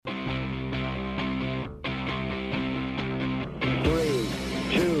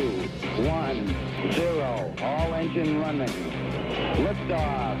Engine running.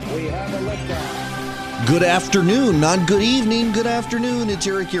 Liftoff. We have a liftoff. Good afternoon, not good evening, good afternoon. It's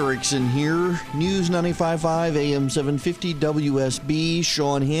Erickson here. News 95.5 AM 750 WSB.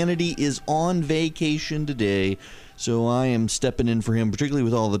 Sean Hannity is on vacation today, so I am stepping in for him, particularly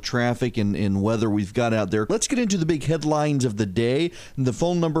with all the traffic and weather we've got out there. Let's get into the big headlines of the day. The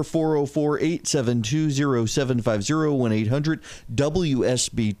phone number 404-872-0750,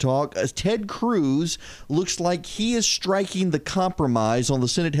 1-800-WSB Talk. Ted Cruz looks like he is striking the compromise on the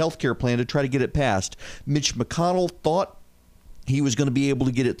Senate health care plan to try to get it passed. Mitch McConnell thought he was going to be able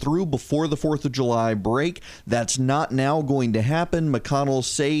to get it through before the 4th of July break. That's not now going to happen. McConnell's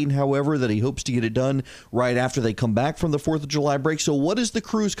saying, however, that he hopes to get it done right after they come back from the 4th of July break. So what is the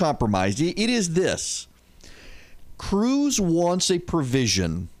Cruz compromise? It is this. Cruz wants a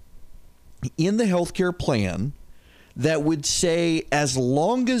provision in the health care plan that would say as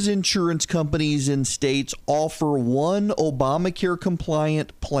long as insurance companies in states offer one Obamacare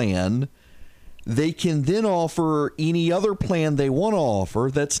compliant plan, they can then offer any other plan they want to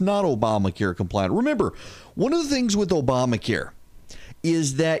offer that's not Obamacare compliant. Remember, one of the things with Obamacare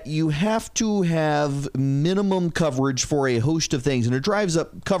is that you have to have minimum coverage for a host of things, and it drives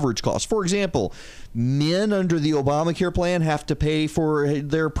up coverage costs. For example, men under the Obamacare plan have to pay for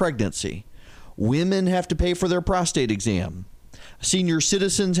their pregnancy. Women have to pay for their prostate exam. Senior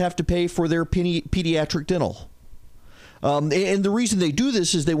citizens have to pay for their pediatric dental. And the reason they do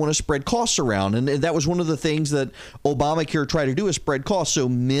this is they want to spread costs around. And that was one of the things that Obamacare tried to do, is spread costs. So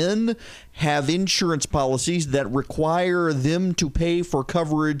men have insurance policies that require them to pay for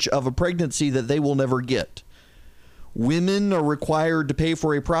coverage of a pregnancy that they will never get. Women are required to pay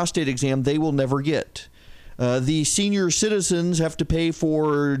for a prostate exam they will never get. The senior citizens have to pay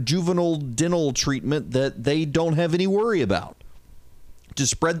for juvenile dental treatment that they don't have any worry about, to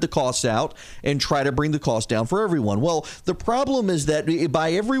spread the costs out and try to bring the cost down for everyone. Well, the problem is that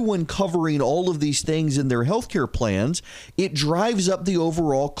by everyone covering all of these things in their healthcare plans, it drives up the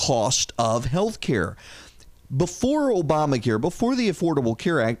overall cost of healthcare. Before Obamacare, before the Affordable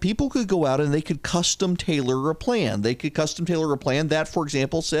Care Act, people could go out and they could custom tailor a plan. They could custom tailor a plan that, for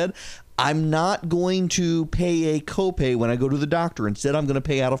example, said, I'm not going to pay a copay when I go to the doctor. Instead, I'm going to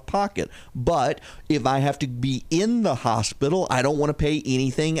pay out of pocket. But if I have to be in the hospital, I don't want to pay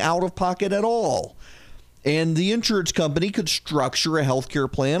anything out of pocket at all. And the insurance company could structure a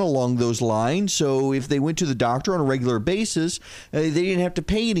healthcare plan along those lines. So if they went to the doctor on a regular basis, they didn't have to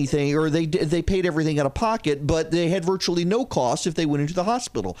pay anything, or they paid everything out of pocket, but they had virtually no cost if they went into the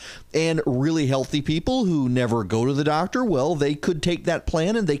hospital. And really healthy people who never go to the doctor, well, they could take that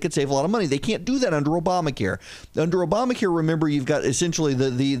plan and they could save a lot of money. They can't do that under Obamacare. Under Obamacare, remember, you've got essentially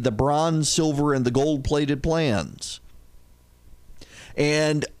the bronze, silver, and the gold-plated plans.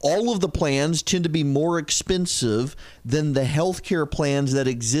 And all of the plans tend to be more expensive than the health care plans that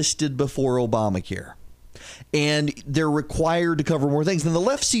existed before Obamacare. And they're required to cover more things. And the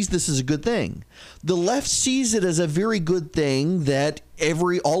left sees this as a good thing. The left sees it as a very good thing that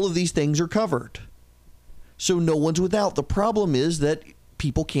all of these things are covered. So no one's without. The problem is that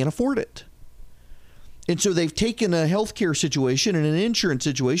people can't afford it. And so they've taken a healthcare situation and an insurance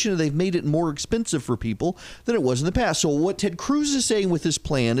situation, and they've made it more expensive for people than it was in the past. So what Ted Cruz is saying with this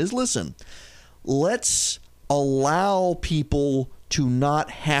plan is, listen, let's allow people to not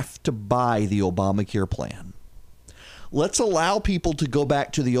have to buy the Obamacare plan. Let's allow people to go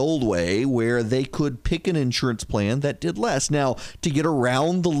back to the old way where they could pick an insurance plan that did less. Now, to get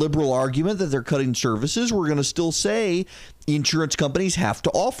around the liberal argument that they're cutting services, we're going to still say insurance companies have to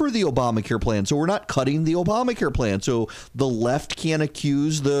offer the Obamacare plan. So we're not cutting the Obamacare plan. So the left can't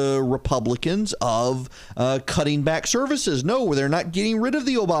accuse the Republicans of cutting back services. No, they're not getting rid of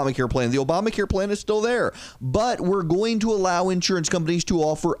the Obamacare plan. The Obamacare plan is still there. But we're going to allow insurance companies to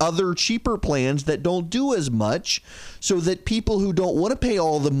offer other cheaper plans that don't do as much, so that people who don't want to pay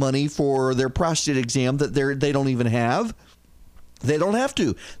all the money for their prostate exam that they don't even have, they don't have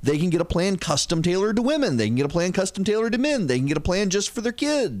to. They can get a plan custom tailored to women. They can get a plan custom tailored to men. They can get a plan just for their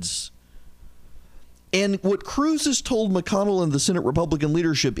kids. And what Cruz has told McConnell and the Senate Republican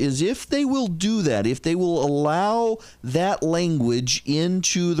leadership is, if they will do that, if they will allow that language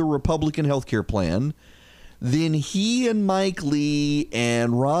into the Republican health care plan, then he and Mike Lee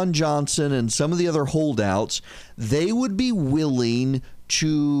and Ron Johnson and some of the other holdouts, they would be willing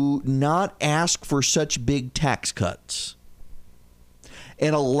to not ask for such big tax cuts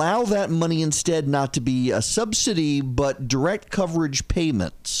and allow that money instead not to be a subsidy, but direct coverage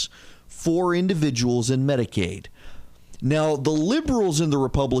payments for individuals in Medicaid. Now, the liberals in the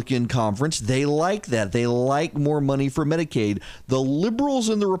Republican conference, they like that. They like more money for Medicaid. The liberals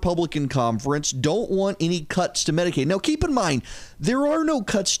in the Republican conference don't want any cuts to Medicaid. Now, keep in mind, there are no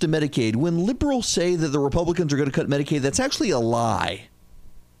cuts to Medicaid. When liberals say that the Republicans are going to cut Medicaid, that's actually a lie.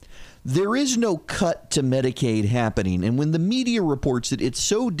 There is no cut to Medicaid happening. And when the media reports it, it's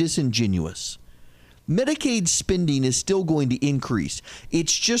so disingenuous. Medicaid spending is still going to increase.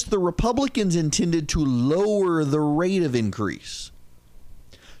 It's just the Republicans intended to lower the rate of increase.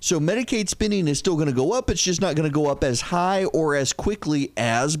 So Medicaid spending is still going to go up. It's just not going to go up as high or as quickly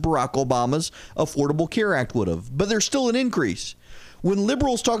as Barack Obama's Affordable Care Act would have. But there's still an increase. When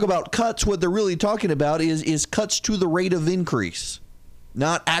liberals talk about cuts, what they're really talking about is cuts to the rate of increase,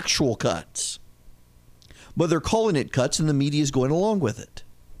 not actual cuts. But they're calling it cuts, and the media is going along with it.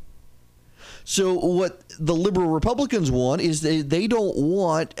 So what the liberal Republicans want is they don't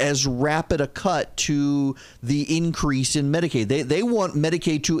want as rapid a cut to the increase in Medicaid. They want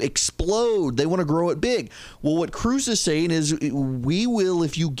Medicaid to explode. They want to grow it big. Well, what Cruz is saying is we will,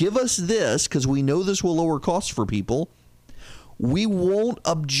 if you give us this, because we know this will lower costs for people, we won't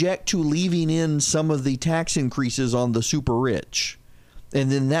object to leaving in some of the tax increases on the super rich.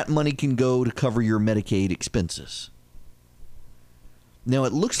 And then that money can go to cover your Medicaid expenses. Now,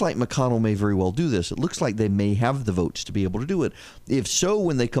 it looks like McConnell may very well do this. It looks like they may have the votes to be able to do it. If so,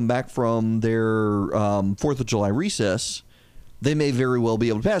 when they come back from their 4th of July recess, they may very well be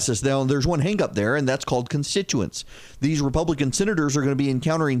able to pass this. Now, there's one hang-up there, and that's called constituents. These Republican senators are going to be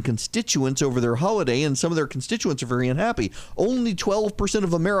encountering constituents over their holiday, and some of their constituents are very unhappy. Only 12%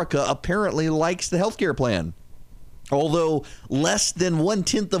 of America apparently likes the health care plan. Although less than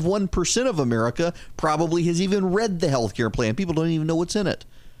 0.1% of America probably has even read the health care plan. People don't even know what's in it.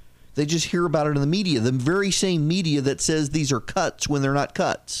 They just hear about it in the media, the very same media that says these are cuts when they're not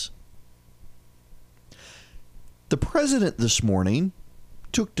cuts. The president this morning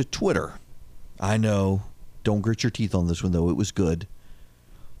took to Twitter. I know, don't grit your teeth on this one, though. It was good.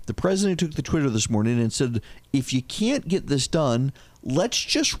 The president took to Twitter this morning and said, if you can't get this done, let's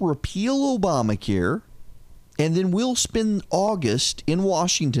just repeal Obamacare. And then we'll spend August in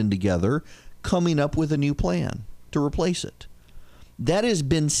Washington together coming up with a new plan to replace it. That has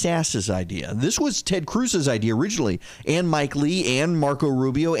been Sass's idea. This was Ted Cruz's idea originally, and Mike Lee and Marco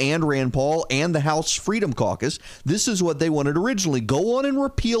Rubio and Rand Paul and the House Freedom Caucus. This is what they wanted originally. Go on and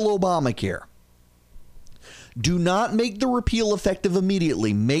repeal Obamacare. Do not make the repeal effective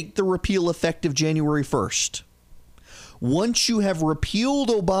immediately. Make the repeal effective January 1st. Once you have repealed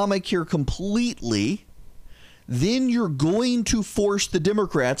Obamacare completely, then you're going to force the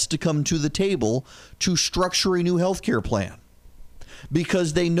Democrats to come to the table to structure a new health care plan.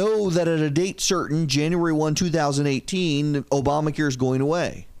 Because they know that at a date certain, January 1, 2018, Obamacare is going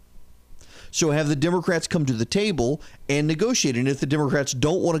away. So have the Democrats come to the table and negotiate. And if the Democrats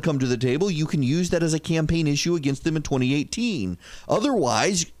don't want to come to the table, you can use that as a campaign issue against them in 2018.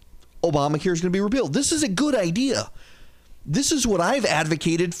 Otherwise, Obamacare is going to be repealed. This is a good idea. This is what I've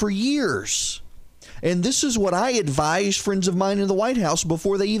advocated for years. And this is what I advised friends of mine in the White House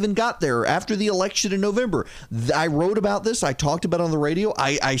before they even got there, after the election in November. I wrote about this. I talked about it on the radio.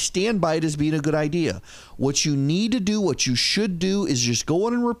 I stand by it as being a good idea. What you need to do, what you should do, is just go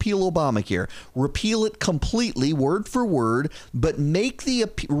on and repeal Obamacare. Repeal it completely, word for word, but make the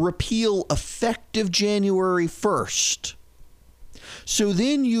repeal effective January 1st. So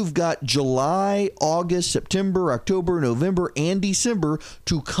then you've got July, August, September, October, November, and December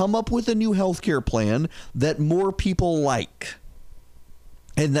to come up with a new health care plan that more people like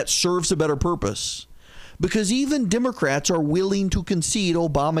and that serves a better purpose. Because even Democrats are willing to concede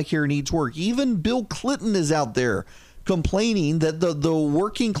Obamacare needs work. Even Bill Clinton is out there complaining that the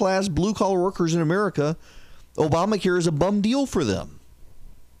working class blue-collar workers in America, Obamacare is a bum deal for them.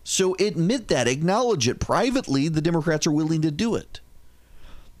 So admit that, acknowledge it. Privately, the Democrats are willing to do it.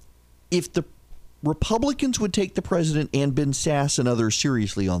 If the Republicans would take the president and Ben Sasse and others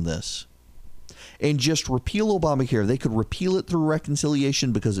seriously on this and just repeal Obamacare, they could repeal it through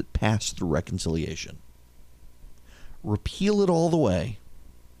reconciliation because it passed through reconciliation. Repeal it all the way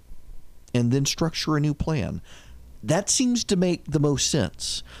and then structure a new plan. That seems to make the most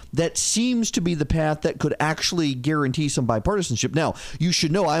sense. That seems to be the path that could actually guarantee some bipartisanship. Now, you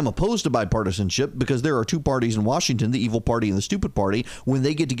should know I'm opposed to bipartisanship because there are two parties in Washington, the evil party and the stupid party. When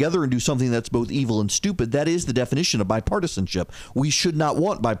they get together and do something that's both evil and stupid, that is the definition of bipartisanship. We should not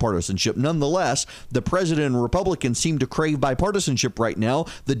want bipartisanship. Nonetheless, the president and Republicans seem to crave bipartisanship right now.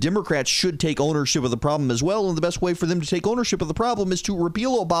 The Democrats should take ownership of the problem as well, and the best way for them to take ownership of the problem is to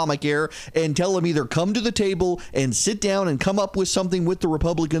repeal Obamacare and tell them either come to the table and sit down and come up with something with the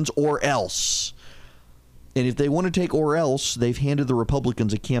Republicans or else. And if they want to take or else, they've handed the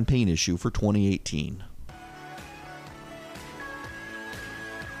Republicans a campaign issue for 2018.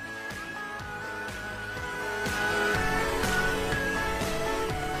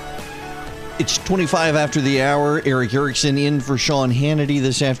 It's 25 after the hour. Erick Erickson in for Sean Hannity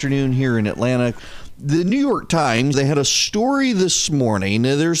this afternoon here in Atlanta. The New York Times, they had a story this morning.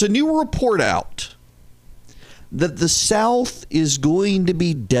 There's a new report out that the South is going to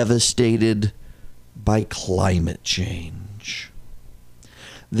be devastated by climate change.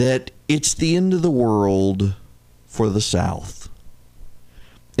 That it's the end of the world for the South.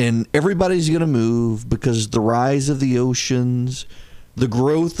 And everybody's going to move because the rise of the oceans, the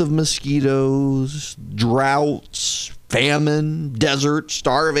growth of mosquitoes, droughts, famine, desert,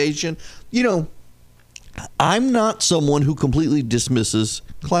 starvation. You know, I'm not someone who completely dismisses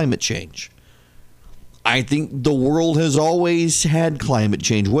climate change. I think the world has always had climate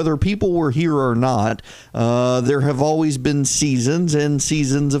change. Whether people were here or not, there have always been seasons and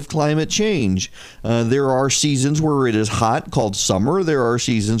seasons of climate change. There are seasons where it is hot, called summer. There are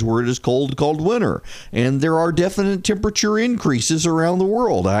seasons where it is cold, called winter. And there are definite temperature increases around the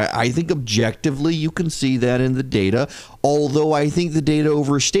world. I think objectively you can see that in the data, although I think the data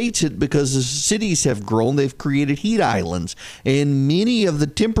overstates it because as cities have grown, they've created heat islands. And many of the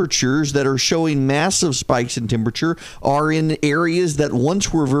temperatures that are showing massive spikes in temperature are in areas that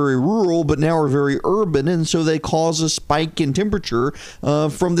once were very rural but now are very urban, and so they cause a spike in temperature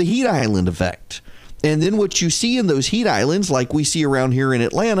from the heat island effect. And then what you see in those heat islands, like we see around here in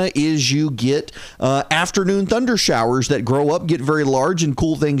Atlanta, is you get afternoon thunder showers that grow up, get very large, and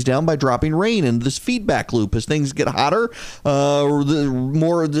cool things down by dropping rain. And this feedback loop, as things get hotter, the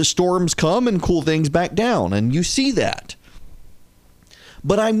more the storms come and cool things back down. And you see that.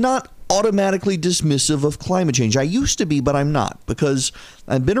 But I'm not automatically dismissive of climate change. I used to be, but I'm not, because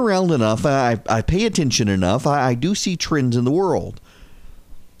I've been around enough. I pay attention enough. I do see trends in the world.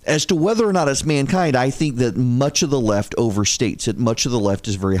 As to whether or not it's mankind, I think that much of the left overstates it. Much of the left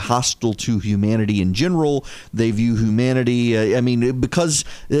is very hostile to humanity in general. They view humanity, because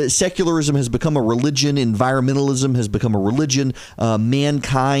secularism has become a religion, environmentalism has become a religion.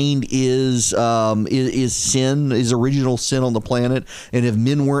 Mankind is sin, is original sin on the planet. And if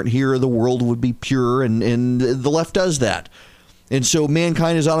men weren't here, the world would be pure. And the left does that. And so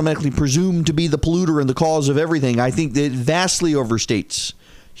mankind is automatically presumed to be the polluter and the cause of everything. I think that it vastly overstates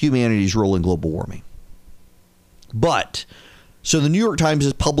humanity's role in global warming. But, so the New York Times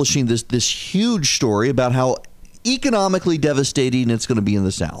is publishing this huge story about how economically devastating it's going to be in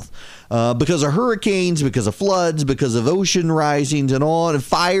the South. Because of hurricanes, because of floods, because of ocean risings and on, and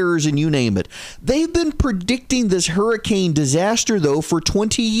fires, and you name it. They've been predicting this hurricane disaster, though, for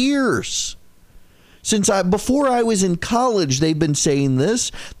 20 years. Before I was in college, they've been saying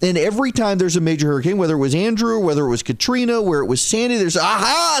this, and every time there's a major hurricane, whether it was Andrew, whether it was Katrina, where it was Sandy, there's,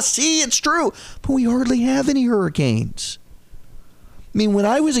 see, it's true. But we hardly have any hurricanes. I mean, when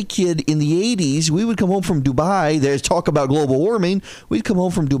I was a kid in the 80s, we would come home from Dubai. There's talk about global warming. We'd come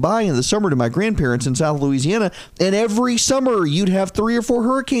home from Dubai in the summer to my grandparents in South Louisiana, and every summer you'd have 3 or 4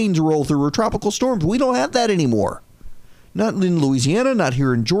 hurricanes roll through or tropical storms. We don't have that anymore. Not in Louisiana, not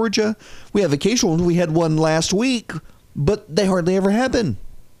here in Georgia. We have occasional ones. We had one last week, but they hardly ever happen.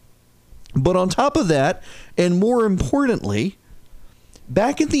 But on top of that, and more importantly,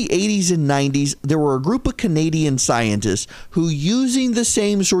 back in the 80s and 90s, there were a group of Canadian scientists who, using the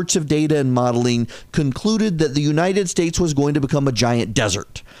same sorts of data and modeling, concluded that the United States was going to become a giant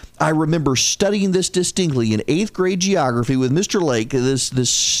desert. I remember studying this distinctly in 8th grade geography with Mr. Lake. This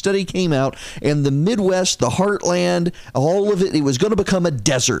study came out, and the Midwest, the heartland, all of it, it was going to become a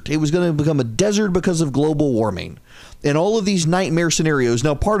desert. It was going to become a desert because of global warming. And all of these nightmare scenarios.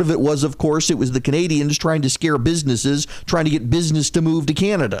 Now, part of it was, of course, it was the Canadians trying to scare businesses, trying to get business to move to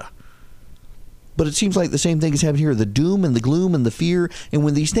Canada. But it seems like the same thing is happening here, the doom and the gloom and the fear. And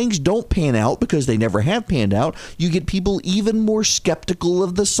when these things don't pan out, because they never have panned out, you get people even more skeptical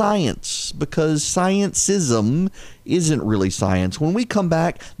of the science, because scientism isn't really science. When we come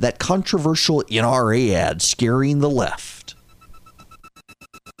back, that controversial NRA ad scaring the left.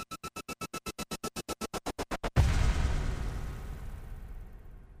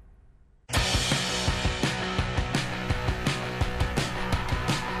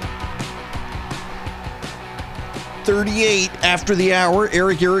 .38 after the hour.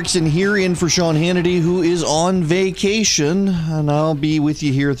 Erick Erickson here in for Sean Hannity, who is on vacation. And I'll be with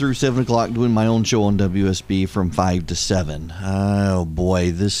you here through 7 o'clock doing my own show on WSB from 5 to 7. Oh,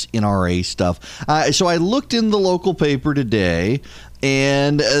 boy, this NRA stuff. So I looked in the local paper today,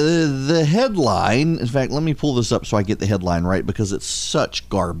 and the headline, in fact, let me pull this up so I get the headline right, because it's such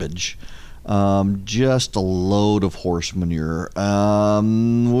garbage. Just a load of horse manure.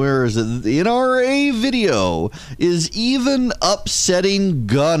 Where is it? The NRA video is even upsetting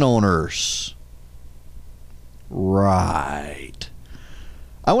gun owners. Right.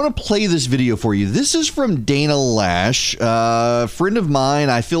 I want to play this video for you. This is from Dana Lash, a friend of mine.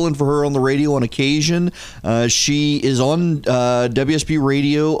 I fill in for her on the radio on occasion. She is on WSB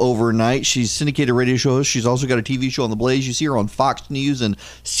radio overnight. She's a syndicated radio show host. She's also got a TV show on The Blaze. You see her on Fox News and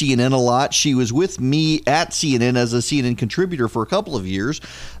CNN a lot. She was with me at CNN as a CNN contributor for a couple of years.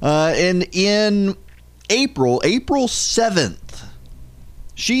 And in April 7th,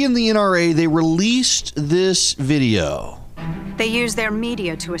 she and the NRA, they released this video. They use their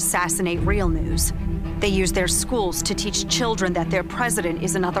media to assassinate real news. They use their schools to teach children that their president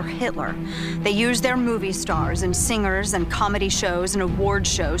is another Hitler. They use their movie stars and singers and comedy shows and award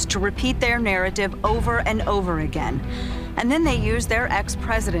shows to repeat their narrative over and over again. And then they use their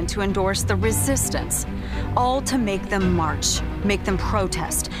ex-president to endorse the resistance, all to make them march, make them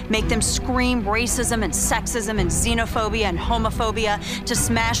protest, make them scream racism and sexism and xenophobia and homophobia, to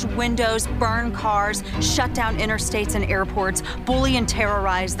smash windows, burn cars, shut down interstates and airports, bully and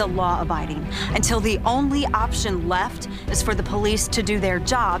terrorize the law-abiding, until the only option left is for the police to do their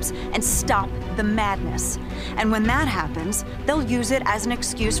jobs and stop the madness. And when that happens, they'll use it as an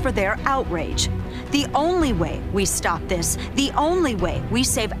excuse for their outrage. The only way we stop this, the only way we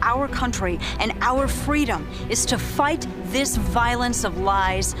save our country and our freedom, is to fight this violence of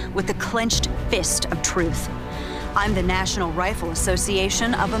lies with the clenched fist of truth. I'm the National Rifle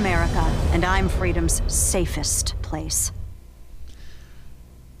Association of America, and I'm freedom's safest place.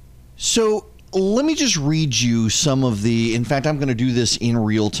 So let me just read you some of the, in fact, I'm going to do this in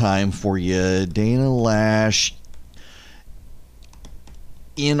real time for you. Dana Lash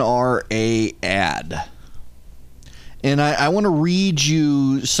NRA ad. And I want to read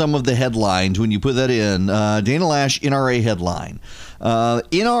you some of the headlines when you put that in. Dana Lash NRA headline.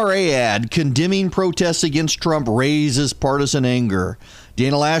 NRA ad condemning protests against Trump raises partisan anger.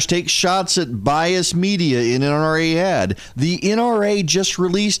 Dana Lash takes shots at biased media in NRA ad. The NRA just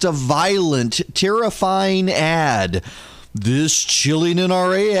released a violent, terrifying ad. This chilling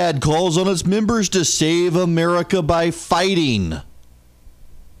NRA ad calls on its members to save America by fighting.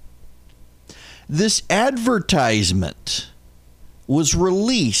 This advertisement was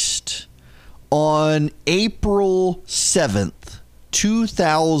released on April 7th,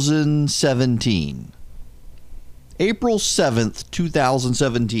 2017. April 7th,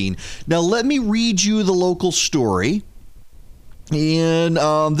 2017. Now, let me read you the local story. And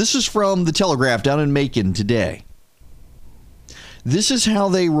this is from the Telegraph down in Macon today. This is how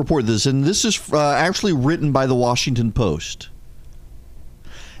they report this, and this is actually written by the Washington Post.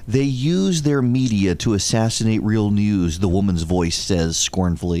 They use their media to assassinate real news, the woman's voice says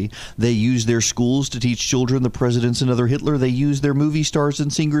scornfully. They use their schools to teach children the president's another Hitler. They use their movie stars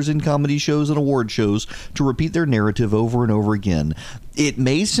and singers in comedy shows and award shows to repeat their narrative over and over again. It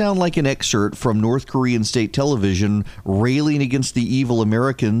may sound like an excerpt from North Korean state television railing against the evil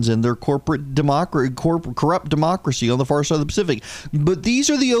Americans and their corrupt democracy on the far side of the Pacific. But these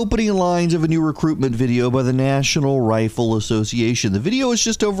are the opening lines of a new recruitment video by the National Rifle Association. The video is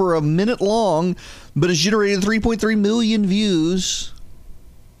just over a minute long, but has generated 3.3 million views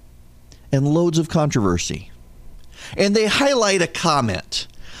and loads of controversy. And they highlight a comment.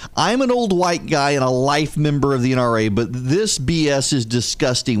 I'm an old white guy and a life member of the NRA, but this BS is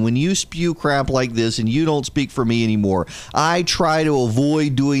disgusting. When you spew crap like this and you don't speak for me anymore, I try to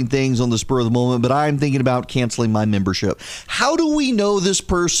avoid doing things on the spur of the moment, but I'm thinking about canceling my membership. How do we know this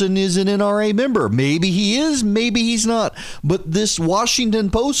person is an NRA member? Maybe he is, maybe he's not. But this Washington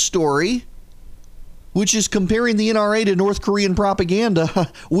Post story, which is comparing the NRA to North Korean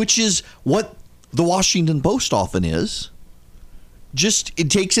propaganda, which is what the Washington Post often is, just it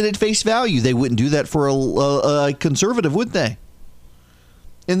takes it at face value. They wouldn't do that for a conservative, would they?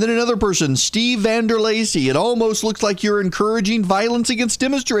 And then another person, Steve Vander Lacey. It almost looks like you're encouraging violence against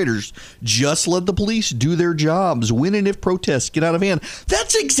demonstrators. Just let the police do their jobs. When and if protests get out of hand.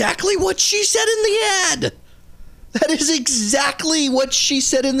 That's exactly what she said in the ad. That is exactly what she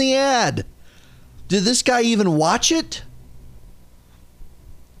said in the ad. Did this guy even watch it?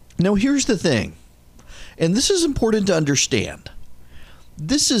 Now, here's the thing. And this is important to understand.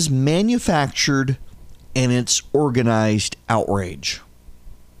 This is manufactured and it's organized outrage.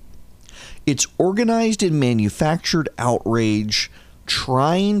 It's organized and manufactured outrage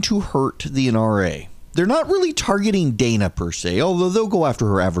trying to hurt the NRA. They're not really targeting Dana per se, although they'll go after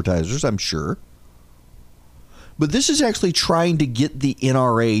her advertisers, I'm sure. But this is actually trying to get the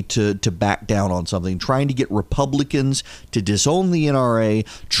NRA to back down on something, trying to get Republicans to disown the NRA,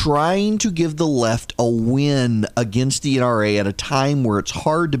 trying to give the left a win against the NRA at a time where it's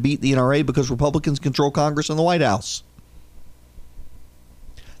hard to beat the NRA because Republicans control Congress and the White House.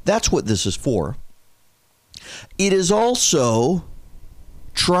 That's what this is for. It is also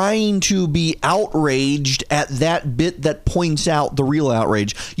trying to be outraged at that bit that points out the real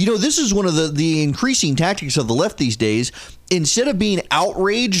outrage. You know, this is one of the increasing tactics of the left these days. Instead of being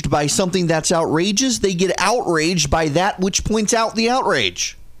outraged by something that's outrageous, they get outraged by that which points out the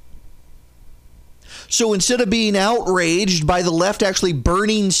outrage. So instead of being outraged by the left actually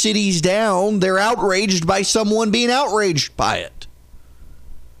burning cities down, they're outraged by someone being outraged by it.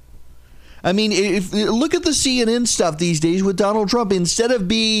 I mean, look at the CNN stuff these days with Donald Trump. Instead of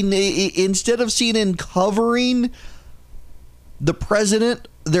CNN covering the president,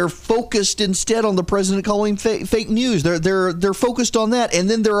 they're focused instead on the president calling fake news. They're focused on that.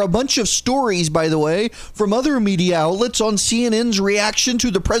 And then there are a bunch of stories, by the way, from other media outlets on CNN's reaction to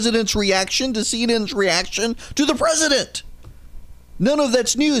the president's reaction to CNN's reaction to the president. None of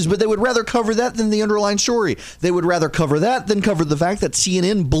that's news, but they would rather cover that than the underlying story. They would rather cover that than cover the fact that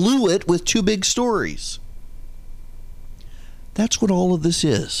CNN blew it with two big stories. That's what all of this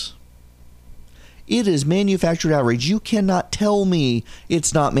is. It is manufactured outrage. You cannot tell me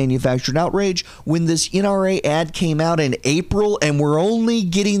it's not manufactured outrage. When this NRA ad came out in April and we're only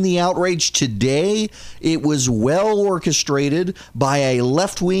getting the outrage today, it was well orchestrated by a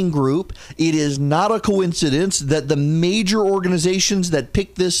left-wing group. It is not a coincidence that the major organizations that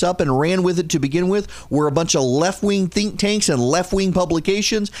picked this up and ran with it to begin with were a bunch of left-wing think tanks and left-wing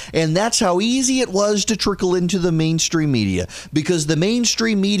publications, and that's how easy it was to trickle into the mainstream media, because the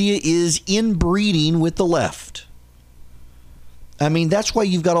mainstream media is inbreeding with the left. I mean, that's why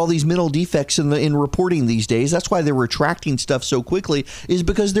you've got all these mental defects in reporting these days. That's why they're retracting stuff so quickly, is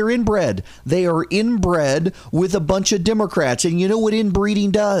because they're inbred. They are inbred with a bunch of Democrats. And you know what inbreeding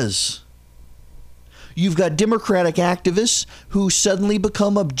does? You've got Democratic activists who suddenly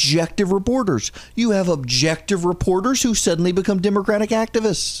become objective reporters. You have objective reporters who suddenly become Democratic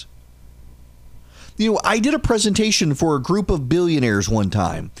activists. You know, I did a presentation for a group of billionaires one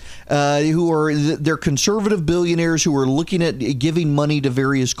time they're conservative billionaires who are looking at giving money to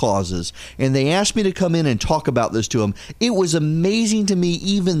various causes. And they asked me to come in and talk about this to them. It was amazing to me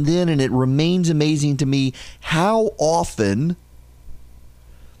even then, and it remains amazing to me how often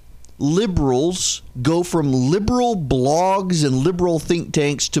liberals go from liberal blogs and liberal think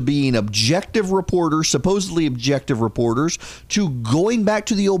tanks to being objective reporters, supposedly objective reporters, to going back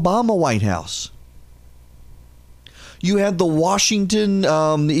to the Obama White House. You had the Washington,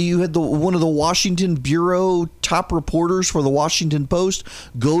 one of the Washington Bureau top reporters for the Washington Post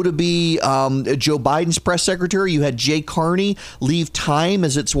go to be Joe Biden's press secretary. You had Jay Carney leave Time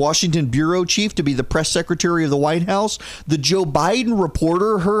as its Washington Bureau chief to be the press secretary of the White House. The Joe Biden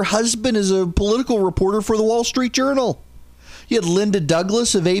reporter, her husband is a political reporter for the Wall Street Journal. You had Linda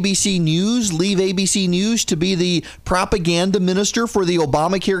Douglas of ABC News leave ABC News to be the propaganda minister for the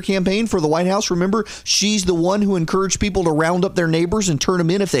Obamacare campaign for the White House. Remember, she's the one who encouraged people to round up their neighbors and turn them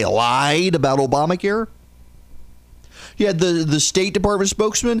in if they lied about Obamacare. You had the State Department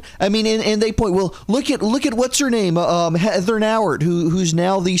spokesman. I mean, and they point, well, look at what's her name, Heather Nauert, who's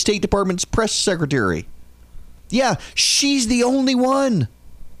now the State Department's press secretary. Yeah, she's the only one.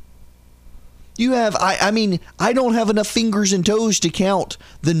 You have, I mean, I don't have enough fingers and toes to count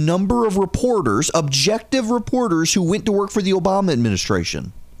the number of reporters, objective reporters, who went to work for the Obama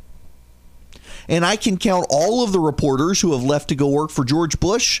administration. And I can count all of the reporters who have left to go work for George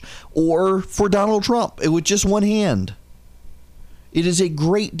Bush or for Donald Trump with just one hand. It is a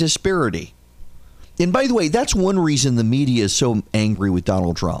great disparity. And by the way, that's one reason the media is so angry with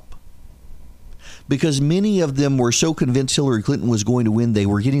Donald Trump. Because many of them were so convinced Hillary Clinton was going to win, they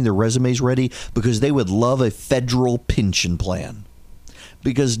were getting their resumes ready because they would love a federal pension plan.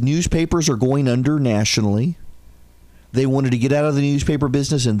 Because newspapers are going under nationally. They wanted to get out of the newspaper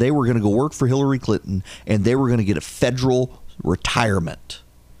business, and they were going to go work for Hillary Clinton, and they were going to get a federal retirement.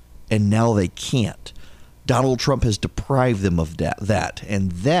 And now they can't. Donald Trump has deprived them of that.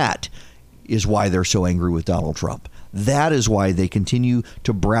 And that is why they're so angry with Donald Trump. That is why they continue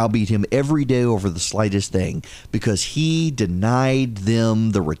to browbeat him every day over the slightest thing, because he denied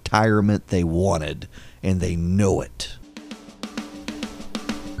them the retirement they wanted, and they know it.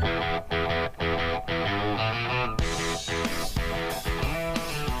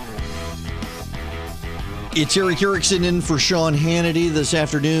 It's Erick Erickson in for Sean Hannity this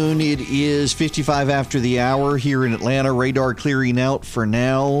afternoon. It is 55 after the hour here in Atlanta. Radar clearing out for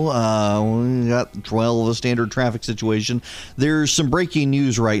now. We got the standard traffic situation. There's some breaking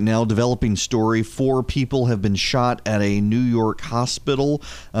news right now, developing story. 4 people have been shot at a New York hospital.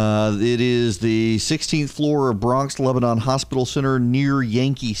 It is the 16th floor of Bronx Lebanon Hospital Center near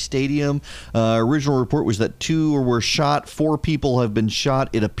Yankee Stadium. Original report was that 2 were shot. 4 people have been shot.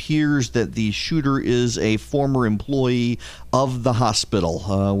 It appears that the shooter is a former employee of the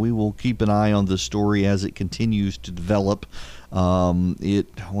hospital. We will keep an eye on this story as it continues to develop.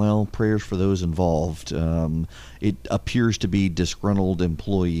 Prayers for those involved. It appears to be disgruntled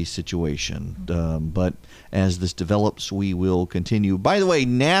employee situation. But as this develops, we will continue. By the way,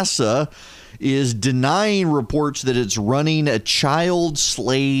 NASA is denying reports that it's running a child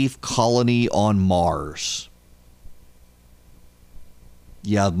slave colony on Mars.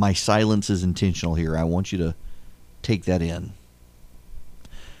 Yeah, my silence is intentional here. I want you to take that in.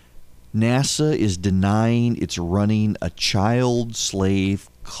 NASA is denying it's running a child slave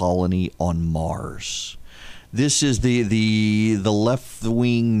colony on Mars. This is the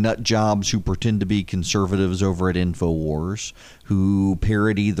left-wing nut jobs who pretend to be conservatives over at InfoWars, who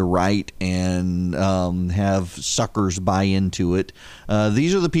parody the right and have suckers buy into it.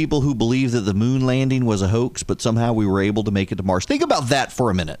 These are the people who believe that the moon landing was a hoax, but somehow we were able to make it to Mars. Think about that for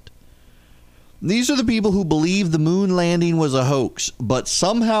a minute. These are the people who believe the moon landing was a hoax, but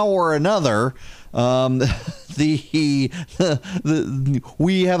somehow or another, we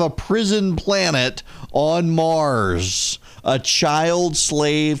have a prison planet on Mars, a child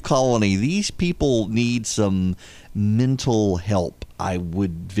slave colony. These people need some mental help, I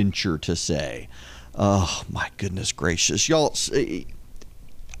would venture to say. Oh, my goodness gracious. Y'all,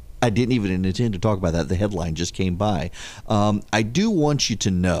 I didn't even intend to talk about that. The headline just came by. I do want you to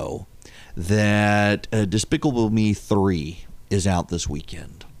know that Despicable Me 3 is out this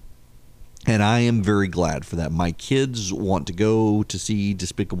weekend. And I am very glad for that. My kids want to go to see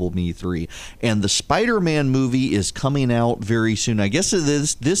Despicable Me 3. And the Spider-Man movie is coming out very soon. I guess it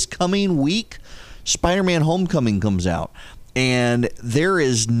is this coming week. Spider-Man Homecoming comes out. And there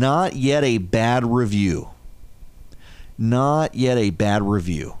is not yet a bad review. Not yet a bad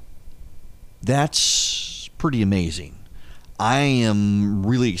review. That's pretty amazing. I am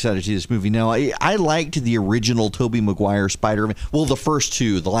really excited to see this movie. Now, I liked the original Tobey Maguire Spider-Man. Well, the first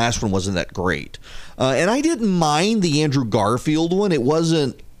 2. The last one wasn't that great. And I didn't mind the Andrew Garfield one. It was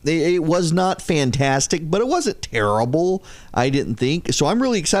not fantastic, but it wasn't terrible, I didn't think. So I'm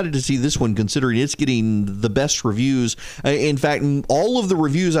really excited to see this one, considering it's getting the best reviews. In fact, all of the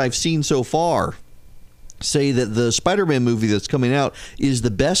reviews I've seen so far say that the Spider-Man movie that's coming out is the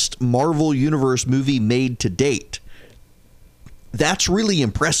best Marvel Universe movie made to date. That's really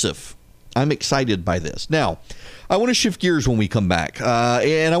impressive. I'm excited by this. Now, I want to shift gears when we come back,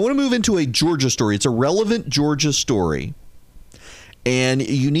 and I want to move into a Georgia story. It's a relevant Georgia story, and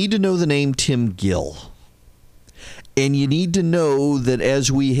you need to know the name Tim Gill. And you need to know that as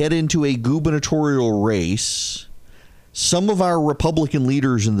we head into a gubernatorial race, some of our Republican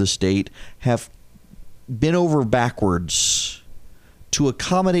leaders in the state have bent over backwards to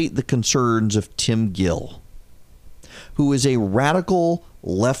accommodate the concerns of Tim Gill, who is a radical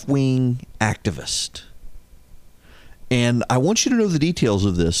left-wing activist. And I want you to know the details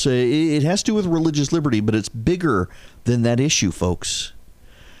of this. It has to do with religious liberty, but it's bigger than that issue, folks.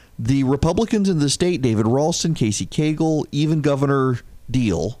 The Republicans in the state, David Ralston, Casey Cagle, even Governor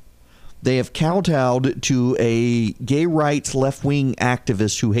Deal, they have kowtowed to a gay rights left-wing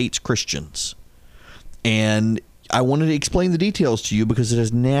activist who hates Christians. And I wanted to explain the details to you because it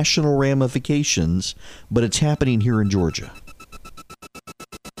has national ramifications, but it's happening here in Georgia.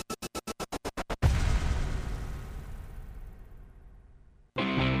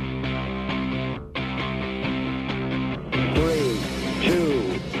 Three,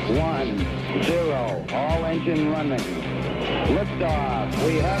 two, 1, 0. All engine running. Liftoff.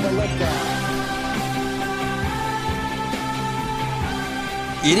 We have a liftoff.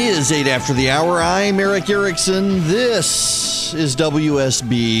 It is 8 after the hour. I'm Erick Erickson. This is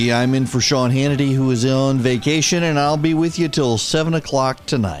WSB. I'm in for Sean Hannity, who is on vacation, and I'll be with you till 7 o'clock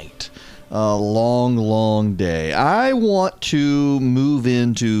tonight. A long, long day. I want to move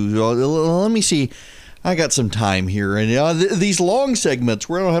into, let me see. I got some time here. And these long segments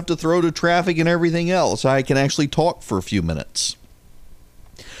where I don't have to throw to traffic and everything else, I can actually talk for a few minutes.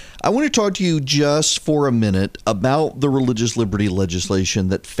 I want to talk to you just for a minute about the religious liberty legislation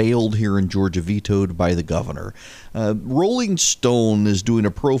that failed here in Georgia, vetoed by the governor. Rolling Stone is doing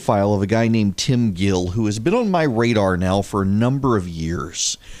a profile of a guy named Tim Gill, who has been on my radar now for a number of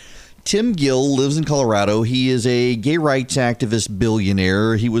years. Tim Gill lives in Colorado. He is a gay rights activist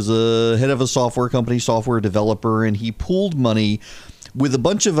billionaire. He was a head of a software company, software developer, and he pooled money with a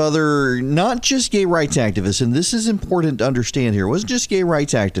bunch of other, not just gay rights activists, and this is important to understand here. It wasn't just gay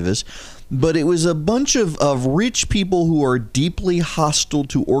rights activists, but it was a bunch of rich people who are deeply hostile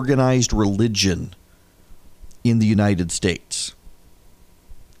to organized religion in the United States.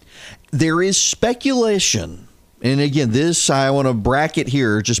 There is speculation. And again, this, I want to bracket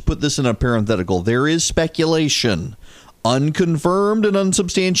here, just put this in a parenthetical. There is speculation, unconfirmed and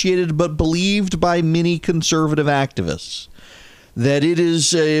unsubstantiated, but believed by many conservative activists, that it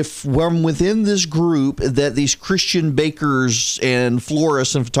is from within this group that these Christian bakers and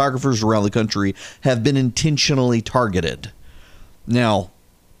florists and photographers around the country have been intentionally targeted. Now,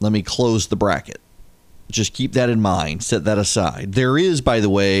 let me close the bracket. Just keep that in mind. Set that aside. There is, by the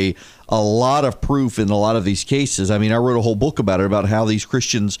way, a lot of proof in a lot of these cases. I mean, I wrote a whole book about it, about how these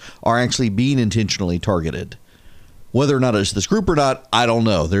Christians are actually being intentionally targeted. Whether or not it's this group or not, I don't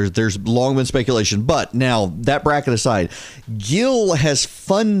know. There's long been speculation. But now, that bracket aside, Gill has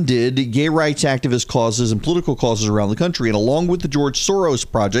funded gay rights activist causes and political causes around the country, and along with the George Soros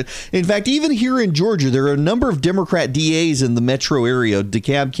Project. In fact, even here in Georgia, there are a number of Democrat DAs in the metro area,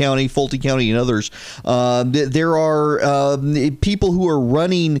 DeKalb County, Fulton County, and others. There are people who are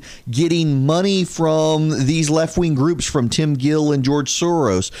running, getting money from these left-wing groups, from Tim Gill and George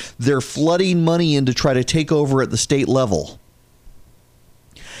Soros. They're flooding money in to try to take over at the state level.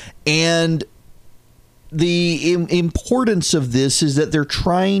 And the importance of this is that they're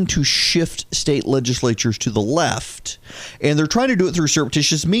trying to shift state legislatures to the left, and they're trying to do it through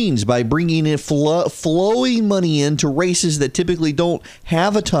surreptitious means by bringing in flowing money into races that typically don't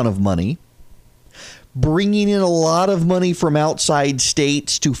have a ton of money, bringing in a lot of money from outside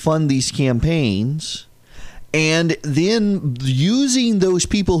states to fund these campaigns, and then using those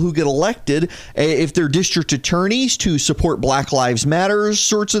people who get elected, if they're district attorneys, to support Black Lives Matter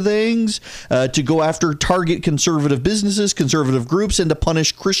sorts of things, to go after, target conservative businesses, conservative groups, and to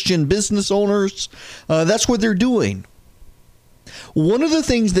punish Christian business owners. That's what they're doing. One of the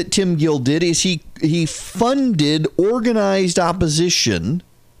things that Tim Gill did is he funded organized opposition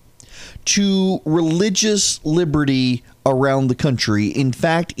to religious liberty around the country. In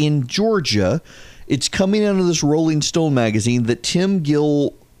fact, in Georgia, it's coming out of this Rolling Stone magazine that Tim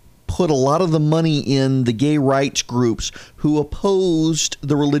Gill put a lot of the money in the gay rights groups who opposed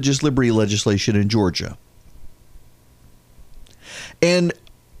the religious liberty legislation in Georgia. And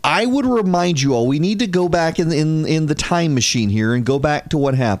I would remind you all, we need to go back in the time machine here and go back to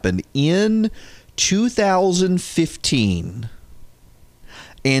what happened in 2015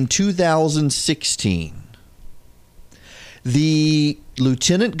 and 2016. The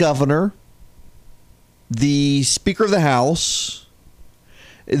lieutenant governor, the Speaker of the House,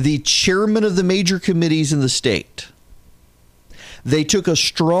 the chairman of the major committees in the state, they took a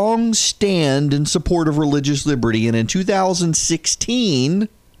strong stand in support of religious liberty. And in 2016,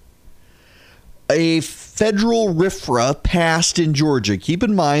 a federal RFRA passed in Georgia. Keep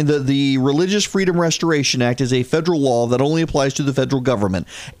in mind that the Religious Freedom Restoration Act is a federal law that only applies to the federal government.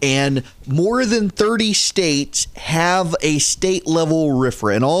 And more than 30 states have a state-level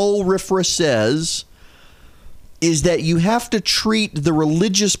RFRA. And all RFRA says is that you have to treat the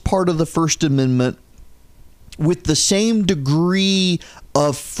religious part of the First Amendment with the same degree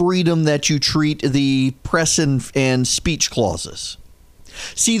of freedom that you treat the press and speech clauses.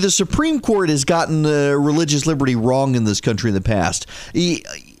 See, the Supreme Court has gotten religious liberty wrong in this country in the past.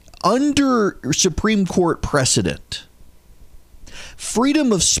 Under Supreme Court precedent,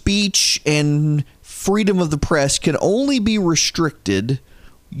 freedom of speech and freedom of the press can only be restricted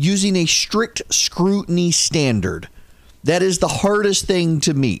using a strict scrutiny standard. That is the hardest thing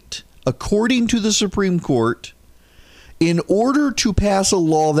to meet. According to the Supreme Court, in order to pass a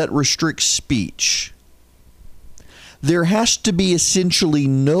law that restricts speech, there has to be essentially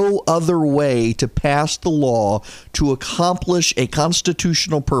no other way to pass the law to accomplish a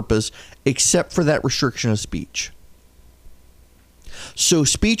constitutional purpose except for that restriction of speech. So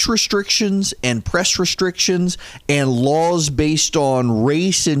speech restrictions and press restrictions and laws based on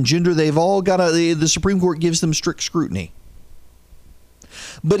race and gender, they've all got the Supreme Court gives them strict scrutiny.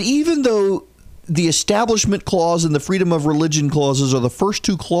 But even though the Establishment Clause and the Freedom of Religion clauses are the first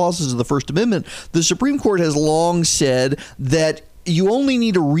two clauses of the First Amendment, the Supreme Court has long said that you only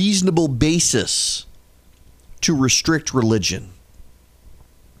need a reasonable basis to restrict religion.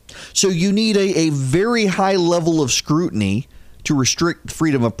 So you need a very high level of scrutiny to restrict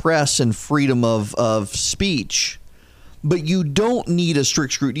freedom of press and freedom of speech. But you don't need a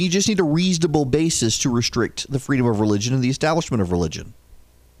strict scrutiny. You just need a reasonable basis to restrict the freedom of religion and the establishment of religion.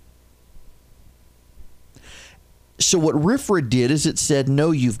 So what RFRA did is it said,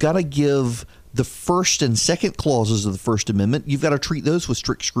 no, you've got to give the first and second clauses of the First Amendment, you've got to treat those with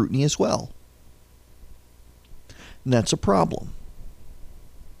strict scrutiny as well. And that's a problem,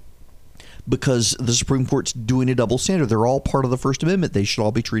 because the Supreme Court's doing a double standard. They're all part of the First Amendment. They should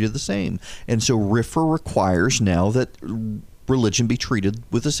all be treated the same. And so RFRA requires now that religion be treated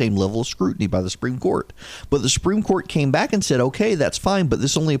with the same level of scrutiny by the Supreme Court. But the Supreme Court came back and said, okay, that's fine, but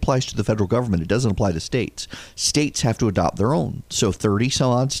this only applies to the federal government. It doesn't apply to states. States have to adopt their own. So 30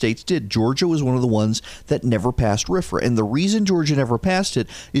 some odd states did. Georgia was one of the ones that never passed RFRA. And the reason Georgia never passed it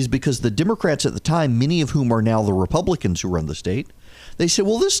is because the Democrats at the time, many of whom are now the Republicans who run the state, they said,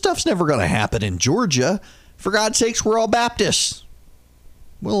 well, this stuff's never going to happen in Georgia. For God's sakes, we're all Baptists.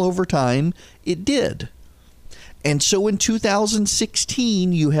 Well, over time, it did. And so in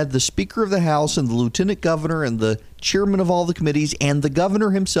 2016, you had the Speaker of the House and the Lieutenant Governor and the chairman of all the committees and the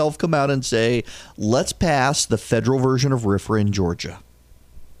governor himself come out and say, let's pass the federal version of RFRA in Georgia.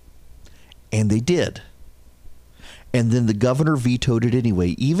 And they did. And then the governor vetoed it anyway,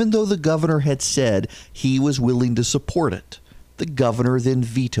 even though the governor had said he was willing to support it. The governor then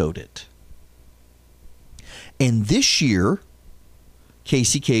vetoed it. And this year,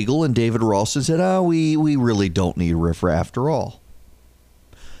 Casey Cagle and David Ralston said, we really don't need RFRA after all.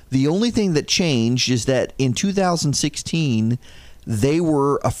 The only thing that changed is that in 2016, they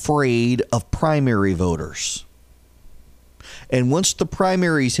were afraid of primary voters. And once the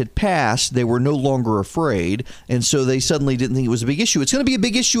primaries had passed, they were no longer afraid. And so they suddenly didn't think it was a big issue. It's going to be a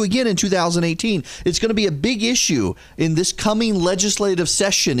big issue again in 2018. It's going to be a big issue in this coming legislative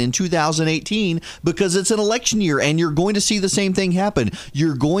session in 2018 because it's an election year and you're going to see the same thing happen.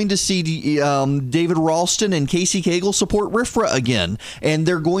 You're going to see David Ralston and Casey Cagle support RFRA again. And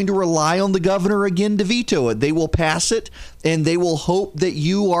they're going to rely on the governor again to veto it. They will pass it and they will hope that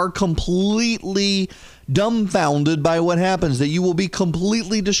you are completely dumbfounded by what happens, that you will be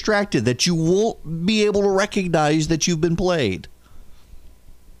completely distracted, that you won't be able to recognize that you've been played.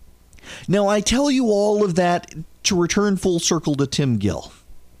 Now, I tell you all of that to return full circle to Tim Gill.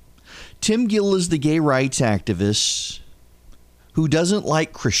 Tim Gill is the gay rights activist who doesn't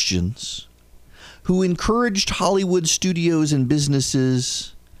like Christians, who encouraged Hollywood studios and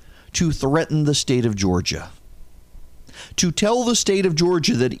businesses to threaten the state of Georgia. To tell the state of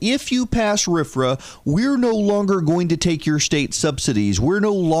Georgia that if you pass RFRA, we're no longer going to take your state subsidies. We're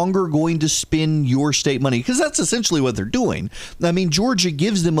no longer going to spend your state money, because that's essentially what they're doing. I mean, Georgia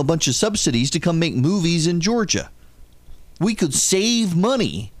gives them a bunch of subsidies to come make movies in Georgia. We could save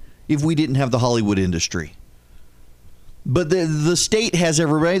money if we didn't have the Hollywood industry. But the state has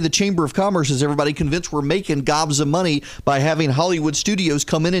everybody, the Chamber of Commerce has everybody convinced we're making gobs of money by having Hollywood studios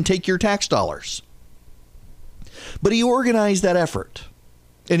come in and take your tax dollars. But he organized that effort.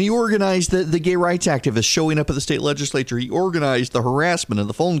 And he organized the gay rights activists showing up at the state legislature. He organized the harassment and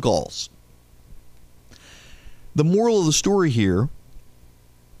the phone calls. The moral of the story here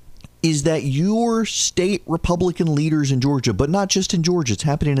is that your state Republican leaders in Georgia, but not just in Georgia, it's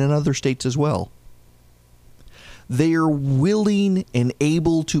happening in other states as well, they are willing and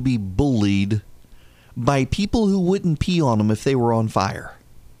able to be bullied by people who wouldn't pee on them if they were on fire.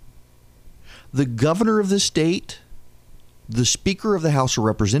 The governor of the state, the Speaker of the House of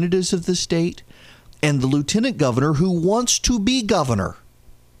Representatives of the state, and the lieutenant governor who wants to be governor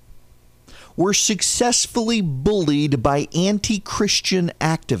were successfully bullied by anti-Christian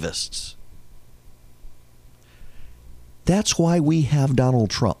activists. That's why we have Donald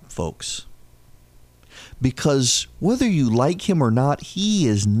Trump, folks. Because whether you like him or not, he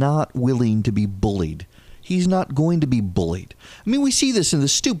is not willing to be bullied. He's not going to be bullied. I mean, we see this in the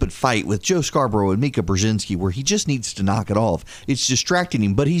stupid fight with Joe Scarborough and Mika Brzezinski, where he just needs to knock it off. It's distracting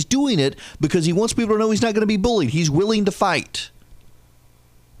him, but he's doing it because he wants people to know he's not going to be bullied. He's willing to fight.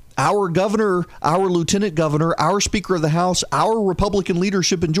 Our governor, our lieutenant governor, our Speaker of the House, our Republican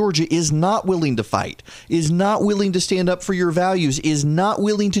leadership in Georgia is not willing to fight, is not willing to stand up for your values, is not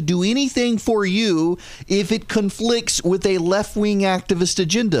willing to do anything for you if it conflicts with a left-wing activist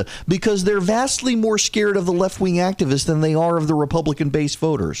agenda, because they're vastly more scared of the left-wing activists than they are of the Republican-based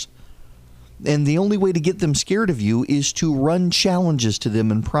voters. And the only way to get them scared of you is to run challenges to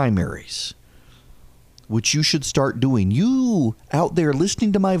them in primaries, which you should start doing. You out there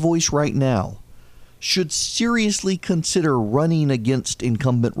listening to my voice right now should seriously consider running against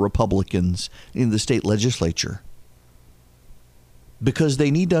incumbent Republicans in the state legislature. Because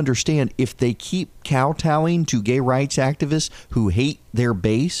they need to understand, if they keep kowtowing to gay rights activists who hate their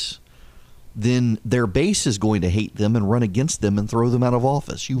base, then their base is going to hate them and run against them and throw them out of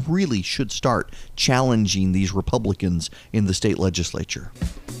office. You really should start challenging these Republicans in the state legislature.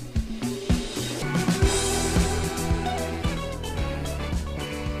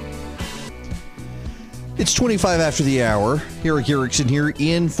 It's 25 after the hour. Erickson here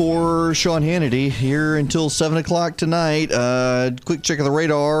in for Sean Hannity here until 7 o'clock tonight. Quick check of the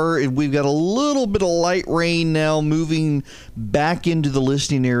radar. We've got a little bit of light rain now moving back into the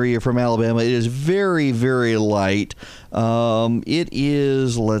listening area from Alabama. It is very, very light. It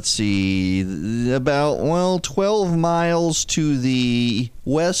is, let's see, about, 12 miles to the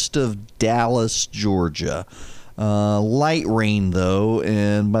west of Dallas, Georgia. Light rain, though,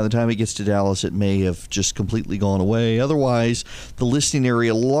 and by the time it gets to Dallas, it may have just completely gone away. Otherwise, the listening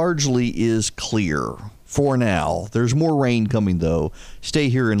area largely is clear for now. There's more rain coming, though. Stay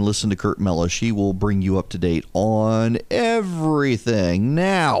here and listen to Kurt Mellish. He will bring you up to date on everything.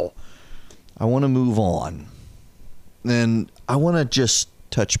 Now, I want to move on, and I want to just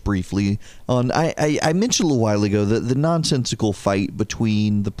touch briefly on, I mentioned a little while ago that the nonsensical fight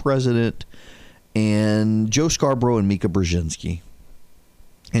between the president and Joe Scarborough and Mika Brzezinski,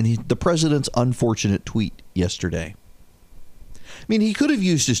 and the president's unfortunate tweet yesterday. I mean, he could have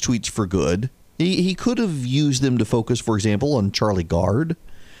used his tweets for good. He could have used them to focus, for example, on Charlie Gard,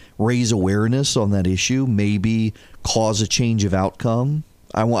 raise awareness on that issue, maybe cause a change of outcome.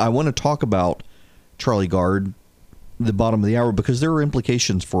 I want to talk about Charlie Gard at the bottom of the hour because there are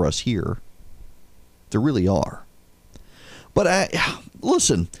implications for us here. There really are. But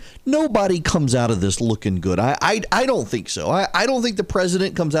listen, nobody comes out of this looking good. I don't think so. I don't think the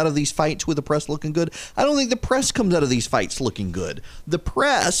president comes out of these fights with the press looking good. I don't think the press comes out of these fights looking good. The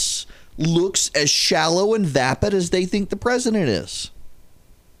press looks as shallow and vapid as they think the president is.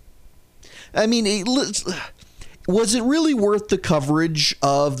 I mean, was it really worth the coverage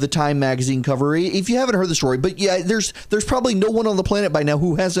of the Time magazine cover? If you haven't heard the story, but yeah, there's probably no one on the planet by now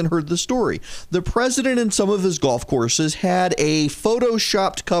who hasn't heard the story. The president and some of his golf courses had a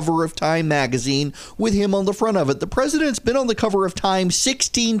photoshopped cover of Time magazine with him on the front of it. The president's been on the cover of Time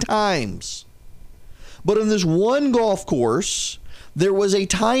 16 times. But on this one golf course, there was a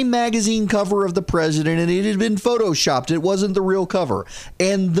Time magazine cover of the president, and it had been photoshopped. It wasn't the real cover.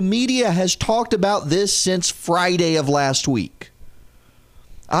 And the media has talked about this since Friday of last week.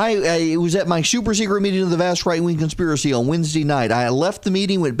 I was at my super secret meeting of the Vast Right Wing Conspiracy on Wednesday night. I left the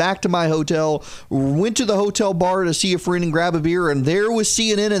meeting, went back to my hotel, went to the hotel bar to see a friend and grab a beer, and there was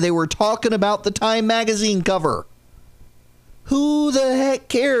CNN, and they were talking about the Time magazine cover. Who the heck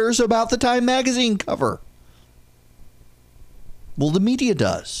cares about the Time magazine cover? Well, the media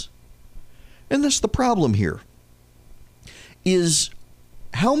does. And that's the problem here, is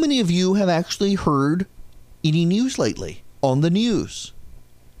how many of you have actually heard any news lately on the news?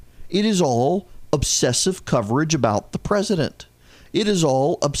 It is all obsessive coverage about the president. It is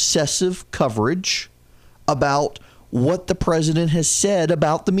all obsessive coverage about what the president has said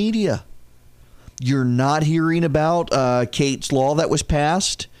about the media. You're not hearing about Kate's law that was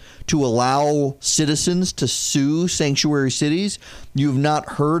passed to allow citizens to sue sanctuary cities. You've not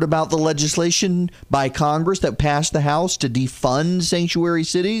heard about the legislation by Congress that passed the House to defund sanctuary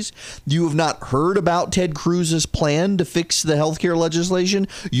cities. You have not heard about Ted Cruz's plan to fix the healthcare legislation.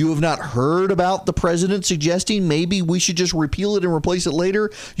 You have not heard about the president suggesting maybe we should just repeal it and replace it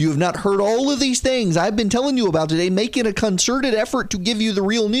later. You have not heard all of these things I've been telling you about today, making a concerted effort to give you the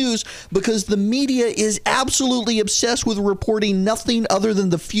real news, because the media is absolutely obsessed with reporting nothing other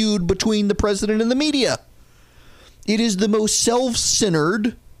than the feud between the president and the media. It is the most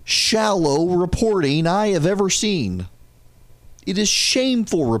self-centered, shallow reporting I have ever seen. It is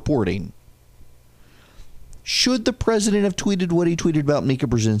shameful reporting. Should the president have tweeted what he tweeted about Mika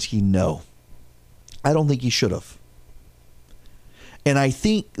Brzezinski? No. I don't think he should have. And I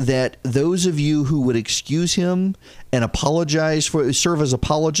think that those of you who would excuse him and apologize for, serve as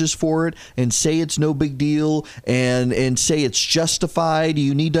apologists for it, and say it's no big deal, and say it's justified,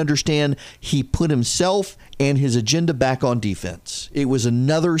 you need to understand he put himself and his agenda back on defense. It was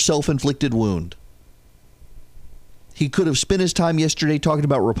another self-inflicted wound. He could have spent his time yesterday talking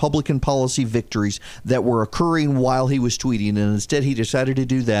about Republican policy victories that were occurring while he was tweeting, and instead he decided to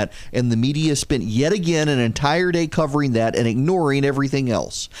do that, and the media spent yet again an entire day covering that and ignoring everything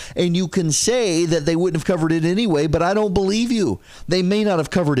else. And you can say that they wouldn't have covered it anyway, but I don't believe you. They may not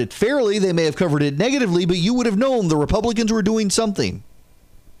have covered it fairly, they may have covered it negatively, but you would have known the Republicans were doing something.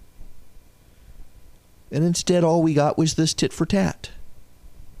 And instead all we got was this tit for tat.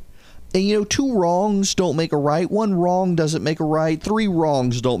 And, you know, 2 wrongs don't make a right. 1 wrong doesn't make a right. 3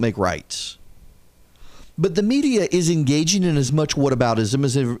 wrongs don't make rights. But the media is engaging in as much whataboutism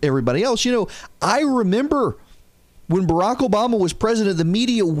as everybody else. You know, I remember when Barack Obama was president, the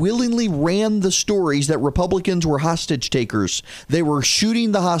media willingly ran the stories that Republicans were hostage takers. They were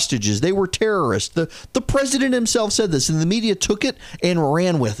shooting the hostages. They were terrorists. The president himself said this, and the media took it and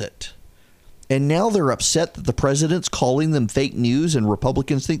ran with it. And now they're upset that the president's calling them fake news and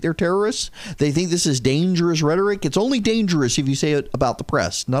Republicans think they're terrorists. They think this is dangerous rhetoric. It's only dangerous if you say it about the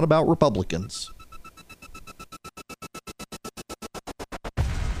press, not about Republicans.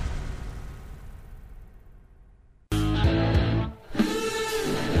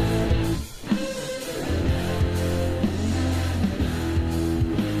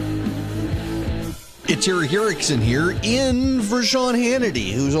 It's Erickson here in for Sean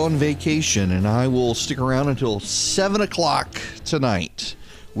Hannity, who's on vacation, and I will stick around until 7 o'clock tonight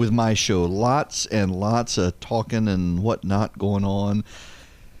with my show. Lots and lots of talking and whatnot going on.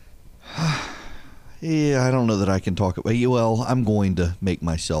 Yeah, I don't know that I can talk about. Well, I'm going to make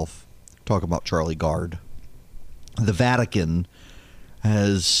myself talk about Charlie Gard. The Vatican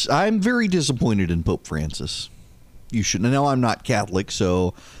has. I'm very disappointed in Pope Francis. You should know I'm not Catholic,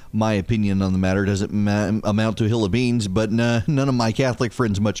 so my opinion on the matter doesn't amount to a hill of beans, but none of my Catholic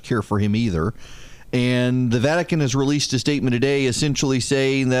friends much care for him either. And the Vatican has released a statement today essentially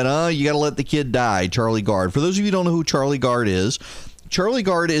saying that, you got to let the kid die, Charlie Gard. For those of you who don't know who Charlie Gard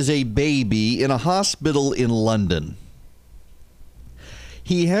is a baby in a hospital in London.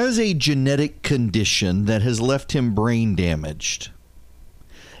 He has a genetic condition that has left him brain damaged.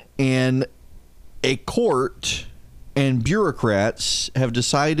 And a court and bureaucrats have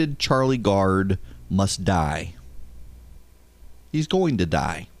decided Charlie Gard must die. He's going to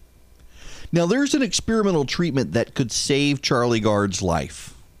die. Now, there's an experimental treatment that could save Charlie Gard's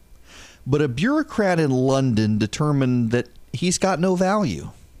life. But a bureaucrat in London determined that he's got no value.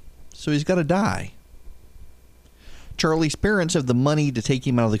 So he's got to die. Charlie's parents have the money to take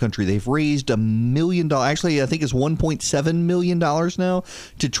him out of the country. They've raised $1 million. Actually, I think it's $1.7 million now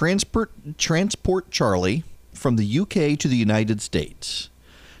to transport Charlie from the UK to the United States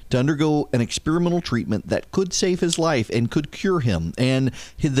to undergo an experimental treatment that could save his life and could cure him. And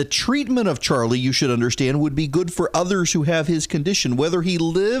the treatment of Charlie, you should understand, would be good for others who have his condition. Whether he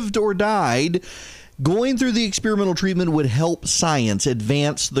lived or died, going through the experimental treatment would help science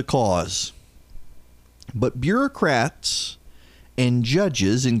advance the cause. But bureaucrats and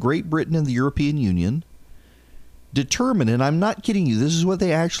judges in Great Britain and the European Union determined, and I'm not kidding you, this is what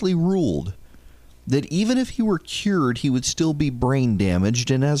they actually ruled, that even if he were cured, he would still be brain damaged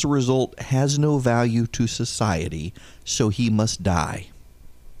and as a result has no value to society, so he must die.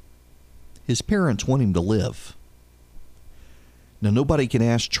 His parents want him to live. Now, nobody can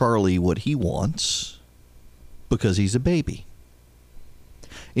ask Charlie what he wants because he's a baby.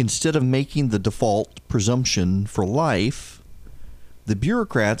 Instead of making the default presumption for life, the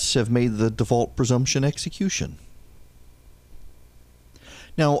bureaucrats have made the default presumption execution.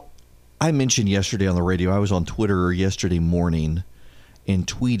 Now, I mentioned yesterday on the radio, I was on Twitter yesterday morning and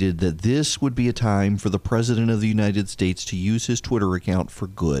tweeted that this would be a time for the President of the United States to use his Twitter account for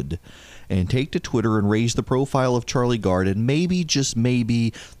good and take to Twitter and raise the profile of Charlie Gard, and maybe, just maybe,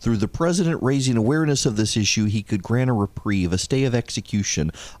 through the President raising awareness of this issue, he could grant a reprieve, a stay of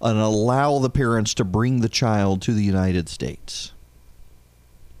execution, and allow the parents to bring the child to the United States.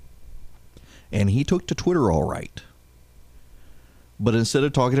 And he took to Twitter all right. But instead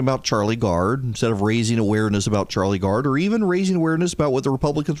of talking about Charlie Gard, instead of raising awareness about Charlie Gard, or even raising awareness about what the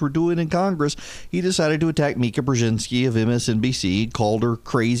Republicans were doing in Congress, he decided to attack Mika Brzezinski of MSNBC, called her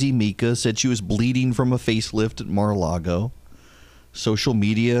crazy Mika, said she was bleeding from a facelift at Mar-a-Lago. Social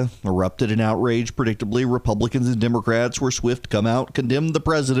media erupted in outrage. Predictably, Republicans and Democrats were swift to come out, condemn the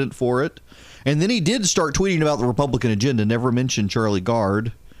president for it. And then he did start tweeting about the Republican agenda, never mentioned Charlie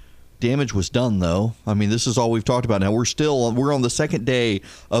Gard. Damage was done, though. I mean, this is all we've talked about now. We're on the second day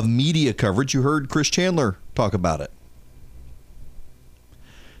of media coverage. You heard Chris Chandler talk about it.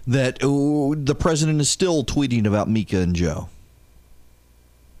 That the president is still tweeting about Mika and Joe.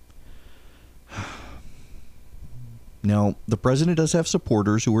 Now, the president does have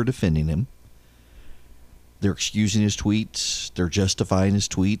supporters who are defending him. They're excusing his tweets. They're justifying his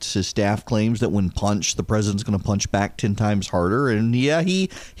tweets. His staff claims that when punched, the president's going to punch back 10 times harder. And yeah, he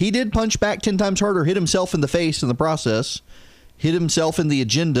did punch back 10 times harder, hit himself in the face in the process, hit himself in the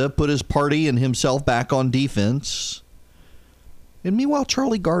agenda, put his party and himself back on defense. And meanwhile,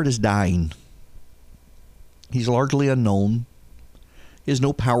 Charlie Gard is dying. He's largely unknown. He has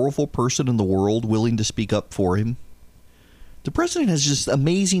no powerful person in the world willing to speak up for him. The president has just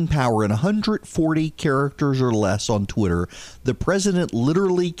amazing power. In 140 characters or less on Twitter, the president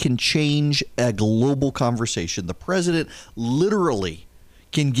literally can change a global conversation. The president literally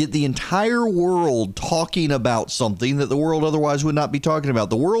can get the entire world talking about something that the world otherwise would not be talking about.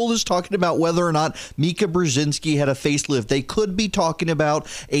 The world is talking about whether or not Mika Brzezinski had a facelift. They could be talking about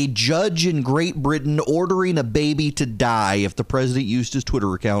a judge in Great Britain ordering a baby to die if the president used his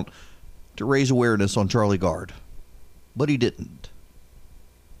Twitter account to raise awareness on Charlie Gard, but he didn't.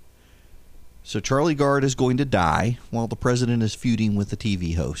 So Charlie Gard is going to die while the president is feuding with the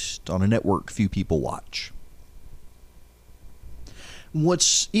TV host on a network few people watch.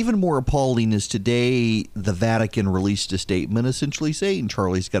 What's even more appalling is today the Vatican released a statement essentially saying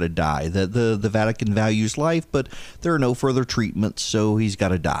Charlie's got to die, that the Vatican values life, but there are no further treatments, so he's got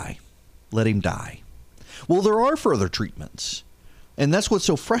to die. Let him die. Well, there are further treatments. And that's what's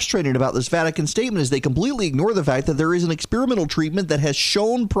so frustrating about this Vatican statement is they completely ignore the fact that there is an experimental treatment that has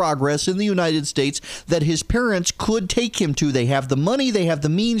shown progress in the United States that his parents could take him to. They have the money, they have the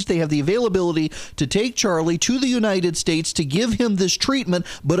means, they have the availability to take Charlie to the United States to give him this treatment,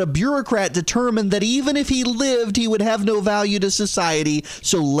 but a bureaucrat determined that even if he lived, he would have no value to society,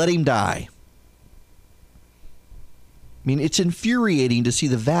 so let him die. I mean, it's infuriating to see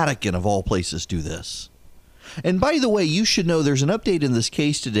the Vatican, of all places, do this. And by the way, you should know there's an update in this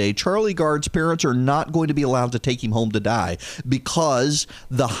case today. Charlie Gard's parents are not going to be allowed to take him home to die because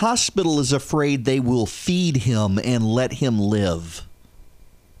the hospital is afraid they will feed him and let him live.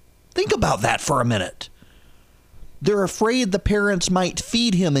 Think about that for a minute. They're afraid the parents might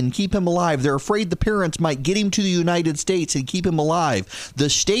feed him and keep him alive. They're afraid the parents might get him to the United States and keep him alive. The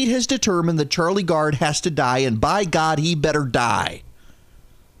state has determined that Charlie Gard has to die, and by God, he better die.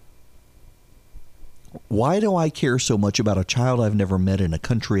 Why do I care so much about a child I've never met in a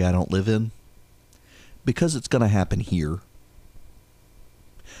country I don't live in? Because it's going to happen here.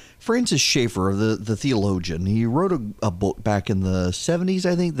 Francis Schaeffer, the theologian, he wrote a book back in the 70s,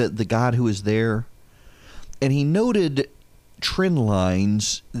 I think, that The God Who Is There. And he noted trend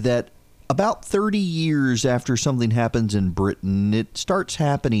lines that about 30 years after something happens in Britain, it starts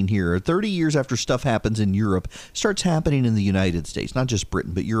happening here. 30 years after stuff happens in Europe, it starts happening in the United States. Not just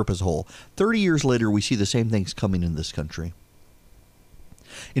Britain, but Europe as a whole. 30 years later, we see the same things coming in this country.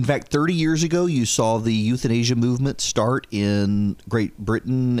 In fact, 30 years ago, you saw the euthanasia movement start in Great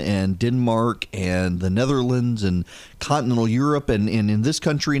Britain and Denmark and the Netherlands and continental Europe. And in this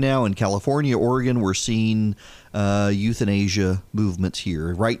country now, in California, Oregon, we're seeing euthanasia movements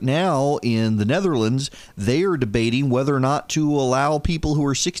here. Right now, in the Netherlands, they are debating whether or not to allow people who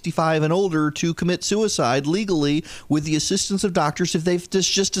are 65 and older to commit suicide legally with the assistance of doctors if they've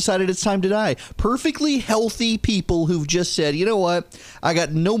just decided it's time to die. Perfectly healthy people who've just said, you know what, I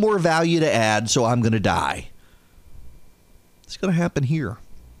got no more value to add, so I'm going to die. It's going to happen here.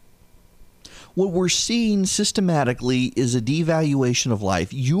 What we're seeing systematically is a devaluation of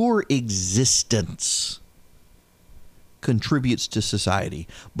life. Your existence contributes to society.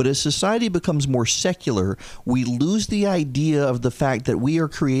 But as society becomes more secular, we lose the idea of the fact that we are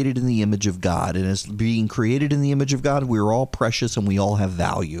created in the image of God. And as being created in the image of God, we are all precious and we all have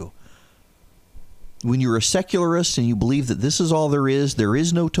value. When you're a secularist and you believe that this is all there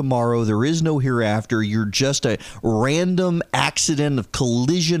is no tomorrow, there is no hereafter, you're just a random accident of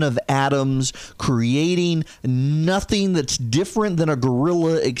collision of atoms creating nothing that's different than a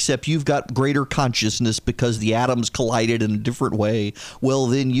gorilla except you've got greater consciousness because the atoms collided in a different way, well,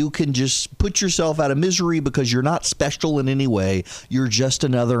 then you can just put yourself out of misery because you're not special in any way. You're just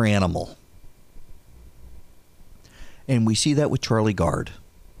another animal. And we see that with Charlie Gard,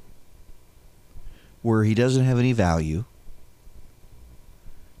 where he doesn't have any value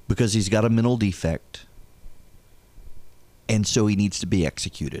because he's got a mental defect, and so he needs to be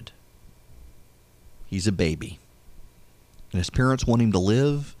executed. He's a baby. And his parents want him to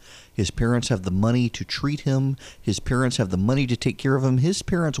live. His parents have the money to treat him. His parents have the money to take care of him. His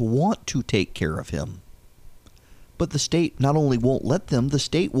parents want to take care of him. But the state not only won't let them, the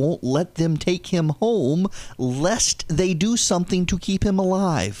state won't let them take him home lest they do something to keep him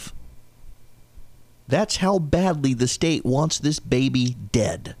alive. That's how badly the state wants this baby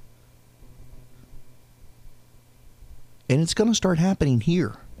dead. And it's going to start happening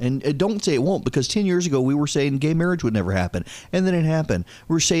here. And don't say it won't, because 10 years ago we were saying gay marriage would never happen. And then it happened.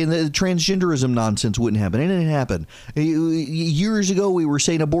 We're saying that transgenderism nonsense wouldn't happen. And it happened. Years ago we were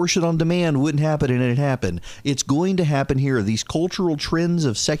saying abortion on demand wouldn't happen. And it happened. It's going to happen here. These cultural trends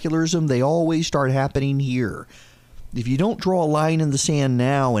of secularism, they always start happening here. If you don't draw a line in the sand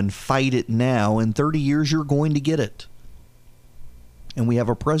now and fight it now, in 30 years you're going to get it. And we have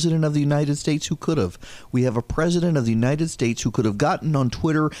a president of the United States who could have. We have a president of the United States who could have gotten on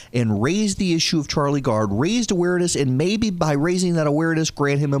Twitter and raised the issue of Charlie Gard, raised awareness, and maybe by raising that awareness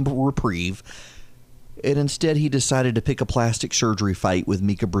grant him a reprieve. And instead he decided to pick a plastic surgery fight with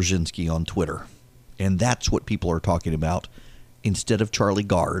Mika Brzezinski on Twitter. And that's what people are talking about instead of Charlie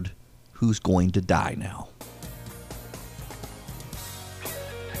Gard, who's going to die now.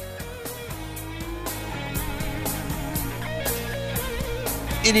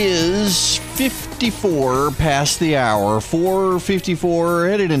 It is 54 past the hour, 4:54,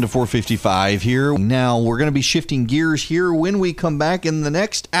 headed into 4:55 here. Now, we're going to be shifting gears here when we come back in the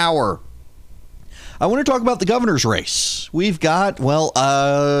next hour. I want to talk about the governor's race. We've got, well,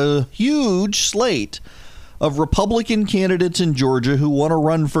 a huge slate of Republican candidates in Georgia who want to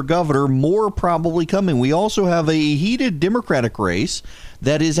run for governor, more probably coming. We also have a heated Democratic race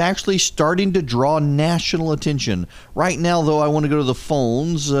that is actually starting to draw national attention. Right now, though, I want to go to the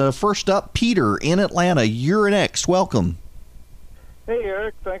phones. First up, Peter in Atlanta. You're next. Welcome. Hey,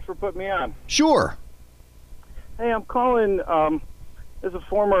 Eric. Thanks for putting me on. Sure. Hey, I'm calling as a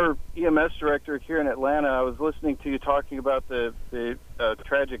former EMS director here in Atlanta. I was listening to you talking about the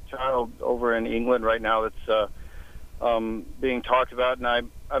tragic child over in England right now that's being talked about, and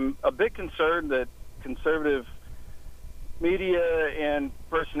I'm a bit concerned that conservative media and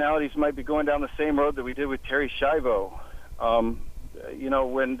personalities might be going down the same road that we did with Terry Schiavo.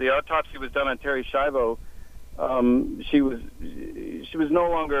 When the autopsy was done on Terry Schiavo, she was no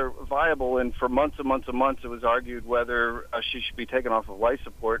longer viable, and for months and months and months it was argued whether she should be taken off of life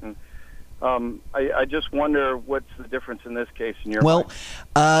support. And I just wonder what's the difference in this case in your mind?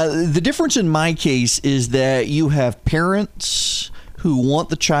 The difference in my case is that you have parents who want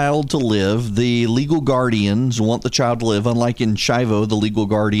the child to live. The legal guardians want the child to live, unlike in Schiavo, the legal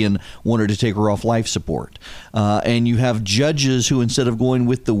guardian wanted to take her off life support. And you have judges who, instead of going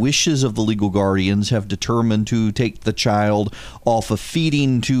with the wishes of the legal guardians, have determined to take the child off a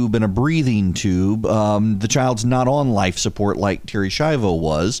feeding tube and a breathing tube. The child's not on life support like Terry Schiavo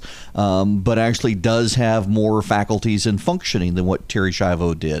was, but actually does have more faculties and functioning than what Terry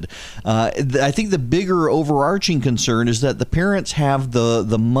Schiavo did. I think the bigger overarching concern is that the parents have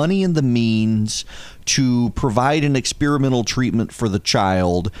the money and the means to provide an experimental treatment for the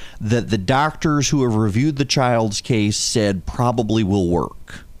child that the doctors who have reviewed the child's case said probably will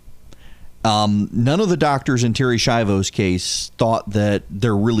work. None of the doctors in Terry Schiavo's case thought that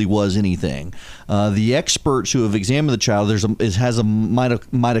there really was anything. The experts who have examined the child has a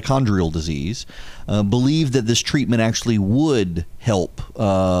mitochondrial disease, believe that this treatment actually would help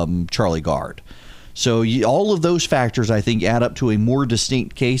Charlie Gard. So all of those factors, I think, add up to a more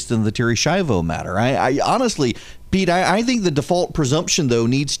distinct case than the Terry Schiavo matter. I honestly, Pete, I think the default presumption, though,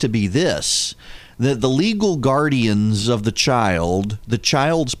 needs to be this, that the legal guardians of the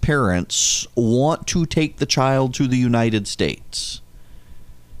child's parents, want to take the child to the United States.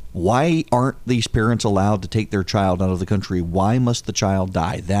 Why aren't these parents allowed to take their child out of the country? Why must the child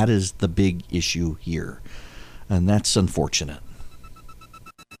die? That is the big issue here, and that's unfortunate.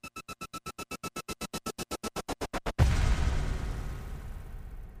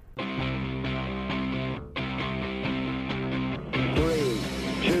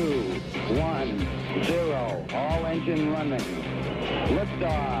 Engine running.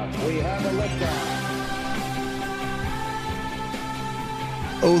 Liftoff. We have a liftoff.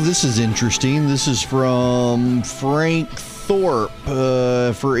 Oh, this is interesting. This is from Frank Thorpe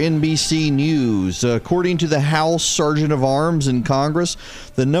for NBC News. According to the House Sergeant of Arms in Congress,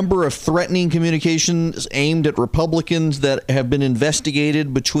 the number of threatening communications aimed at Republicans that have been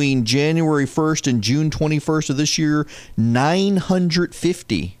investigated between January 1st and June 21st of this year,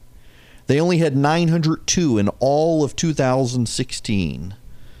 950. They only had 902 in all of 2016.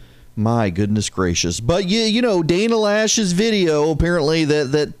 My goodness gracious. But, you know, Dana Lash's video, apparently,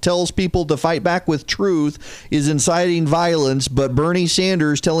 that tells people to fight back with truth is inciting violence, but Bernie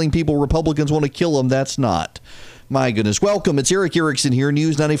Sanders telling people Republicans want to kill them, that's not. My goodness. Welcome. It's Erick Erickson here.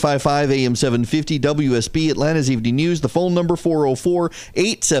 News 95.5 AM 750 WSB, Atlanta's Evening News. The phone number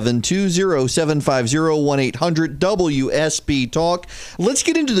 404-872-0750-1-800 WSB Talk. Let's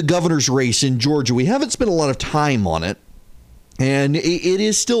get into the governor's race in Georgia. We haven't spent a lot of time on it, and it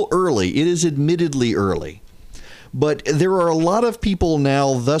is still early. It is admittedly early. But there are a lot of people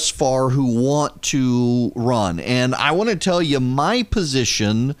now thus far who want to run. And I want to tell you my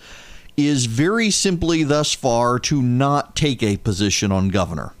position is very simply thus far to not take a position on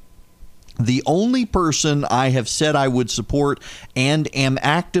governor. The only person I have said I would support and am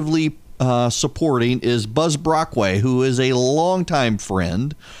actively supporting is Buzz Brockway, who is a longtime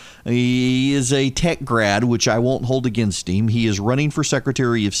friend. He is a tech grad, which I won't hold against him. He is running for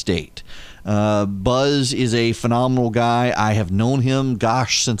Secretary of State. Buzz is a phenomenal guy. I have known him,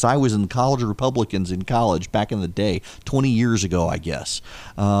 since I was in the College of Republicans in college back in the day, 20 years ago, I guess.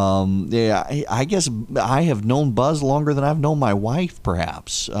 I guess I have known Buzz longer than I've known my wife,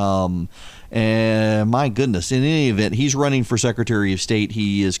 perhaps. And my goodness, in any event, he's running for Secretary of State.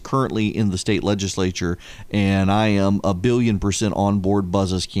 He is currently in the state legislature, and I am 1,000,000,000% on board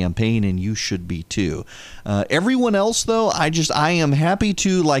Buzz's campaign, and you should be too. Everyone else, though, I am happy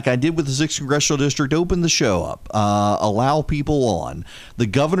to, like I did with the 6th Congressional District, open the show up, allow people on. The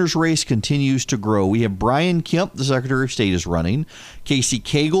governor's race continues to grow. We have Brian Kemp, the Secretary of State, is running. Casey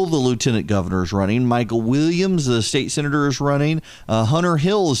Cagle, the Lieutenant Governor, is running. Michael Williams, the State Senator, is running. Hunter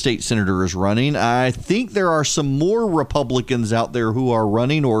Hill, the State Senator, is running. I think there are some more Republicans out there who are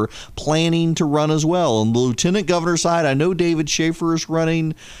running or planning to run as well. On the Lieutenant Governor side, I know David Schaefer is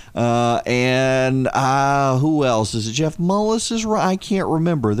running. And who else? Is it Jeff Mullis is running? I can't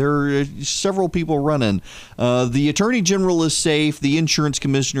remember. There are several people running. The Attorney General is safe. The Insurance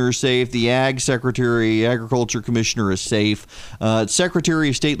Commissioner is safe. The Agriculture Commissioner is safe. Secretary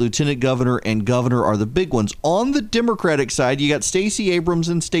of State, Lieutenant Governor, and Governor are the big ones. On the Democratic side, you got Stacey Abrams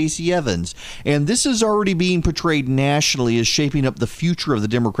and Stacey Evans. And this is already being portrayed nationally as shaping up the future of the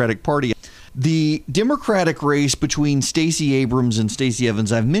Democratic Party. The Democratic race between Stacey Abrams and Stacey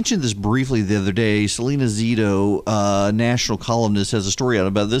Evans, I've mentioned this briefly the other day. Selena Zito, national columnist, has a story out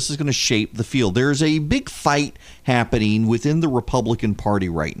about this. Is going to shape the field. There's a big fight happening within the Republican Party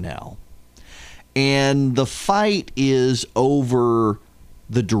right now. And the fight is over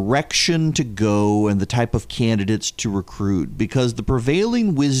the direction to go and the type of candidates to recruit, because the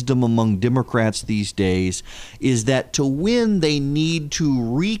prevailing wisdom among Democrats these days is that to win, they need to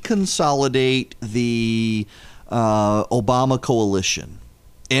reconsolidate the Obama coalition.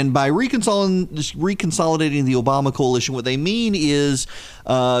 And by reconsolidating the Obama coalition, what they mean is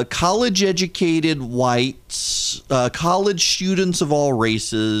college-educated whites, college students of all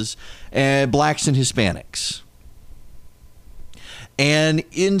races, and blacks and Hispanics. And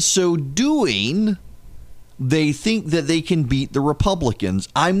in so doing, they think that they can beat the Republicans.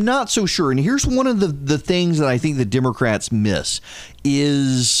 I'm not so sure. And here's one of the things that I think the Democrats miss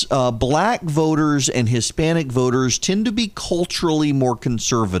is black voters and Hispanic voters tend to be culturally more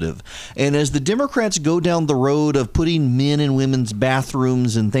conservative. And as the Democrats go down the road of putting men in women's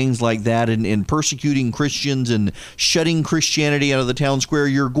bathrooms and things like that and persecuting Christians and shutting Christianity out of the town square,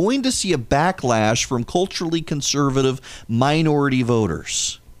 you're going to see a backlash from culturally conservative minority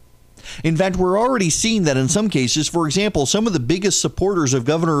voters. In fact, we're already seeing that in some cases. For example, some of the biggest supporters of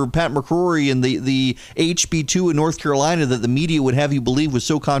Governor Pat McCrory and the HB2 in North Carolina that the media would have you believe was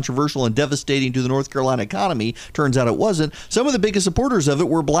so controversial and devastating to the North Carolina economy, turns out it wasn't. Some of the biggest supporters of it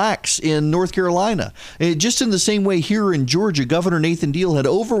were blacks in North Carolina. Just in the same way here in Georgia, Governor Nathan Deal had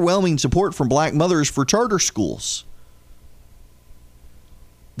overwhelming support from black mothers for charter schools.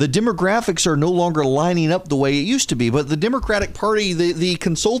 The demographics are no longer lining up the way it used to be. But the Democratic Party, the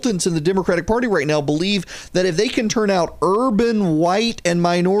consultants in the Democratic Party right now believe that if they can turn out urban, white, and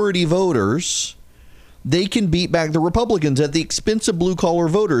minority voters, they can beat back the Republicans at the expense of blue-collar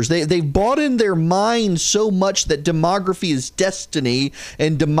voters. They've bought in their minds so much that demography is destiny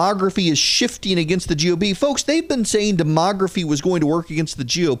and demography is shifting against the GOP. Folks, they've been saying demography was going to work against the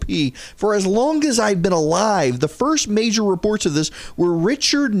GOP for as long as I've been alive. The first major reports of this were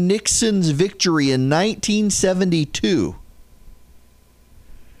Richard Nixon's victory in 1972.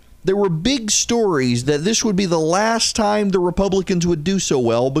 There were big stories that this would be the last time the Republicans would do so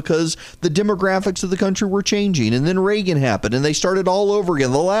well because the demographics of the country were changing. And then Reagan happened, and they started all over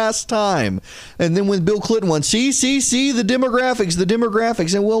again, the last time. And then when Bill Clinton won, see, the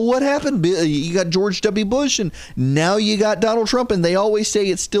demographics. And, well, what happened? You got George W. Bush, and now you got Donald Trump, and they always say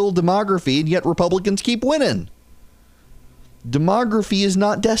it's still demography, and yet Republicans keep winning. Demography is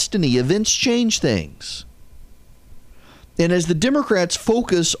not destiny. Events change things. And as the Democrats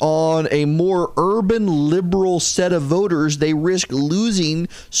focus on a more urban, liberal set of voters, they risk losing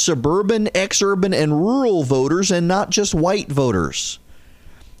suburban, exurban, and rural voters, and not just white voters.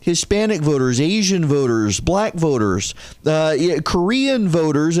 Hispanic voters, Asian voters, black voters, Korean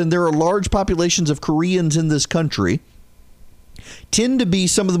voters, and there are large populations of Koreans in this country, tend to be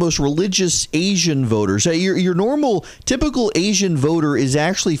some of the most religious Asian voters. Your normal, typical Asian voter is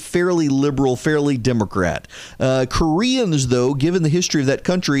actually fairly liberal, fairly Democrat. Koreans, though, given the history of that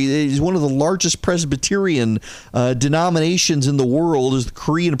country, is one of the largest Presbyterian denominations in the world is the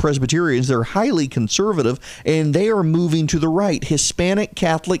Korean Presbyterians. They're highly conservative, and they are moving to the right. Hispanic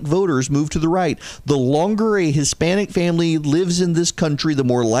Catholic voters move to the right. The longer a Hispanic family lives in this country, the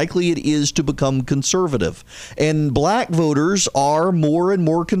more likely it is to become conservative. And black voters are more and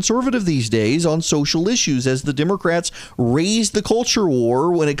more conservative these days on social issues as the Democrats raise the culture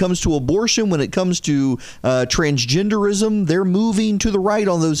war when it comes to abortion, when it comes to transgenderism. They're moving to the right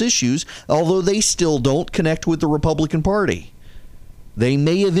on those issues, although they still don't connect with the Republican Party. They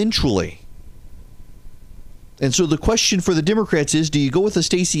may eventually. And so the question for the Democrats is, do you go with a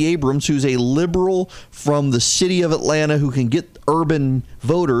Stacey Abrams, who's a liberal from the city of Atlanta who can get urban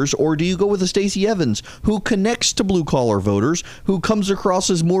voters, or do you go with a Stacey Evans who connects to blue-collar voters, who comes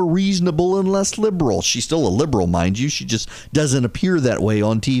across as more reasonable and less liberal? She's still a liberal, mind you. She just doesn't appear that way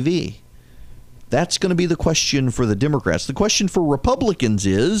on TV. That's going to be the question for the Democrats. The question for Republicans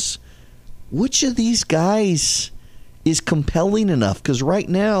is, which of these guys is compelling enough? Because right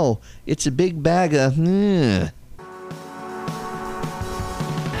now, it's a big bag of,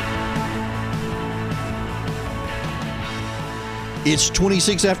 It's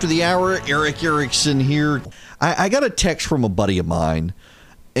 26 after the hour. Erickson here. I got a text from a buddy of mine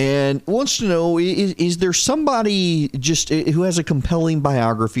and wants to know, is there somebody just who has a compelling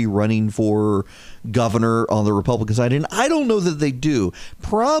biography running for governor on the Republican side? And I don't know that they do.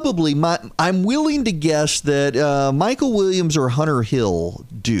 Probably, I'm willing to guess that Michael Williams or Hunter Hill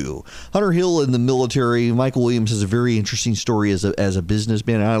do. Hunter Hill in the military. Michael Williams has a very interesting story as a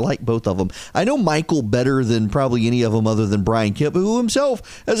businessman, and I like both of them. I know Michael better than probably any of them other than Brian Kemp, who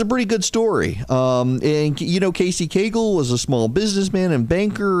himself has a pretty good story. And, you know, Casey Cagle was a small businessman and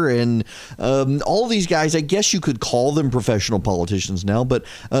banker, and all these guys, I guess you could call them professional politicians now, but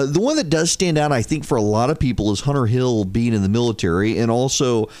the one that does stand out, I think, for a lot of people is Hunter Hill being in the military and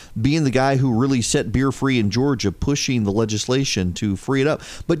also being the guy who really set beer free in Georgia, pushing the legislation to free it up.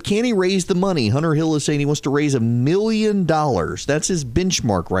 But can he raise the money? Hunter Hill is saying he wants to raise $1 million. That's his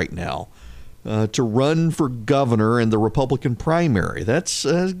benchmark right now to run for governor in the Republican primary. That's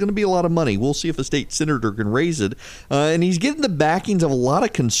going to be a lot of money. We'll see if a state senator can raise it. And he's getting the backings of a lot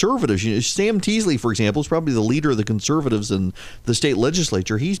of conservatives. You know, Sam Teasley, for example, is probably the leader of the conservatives in the state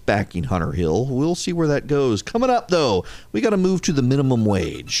legislature. He's backing Hunter Hill. We'll see where that goes. Coming up, though, we got to move to the minimum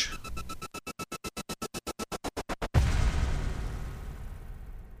wage.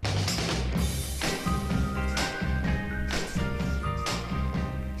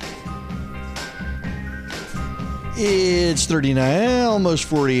 It's 39, almost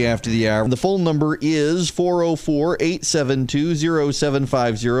 40 after the hour. The phone number is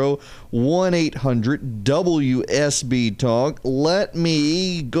 404-872-0750, 1-800-WSB Talk. Let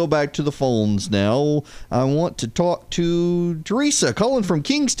me go back to the phones now. I want to talk to Teresa, calling from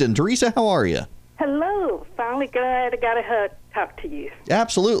Kingston. Teresa, how are you? Hello. Finally glad I got to talk to you.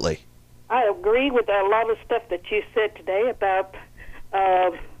 Absolutely. I agree with a lot of stuff that you said today about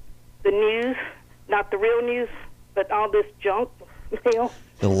the news, not the real news, but all this junk mail.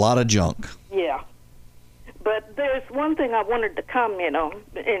 A lot of junk. Yeah. But there's one thing I wanted to comment on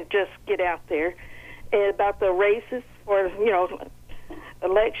and just get out there about the races for, you know,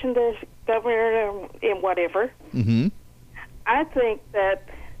 election, the governor and whatever. Mm-hmm. I think that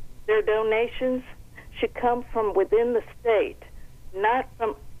their donations should come from within the state, not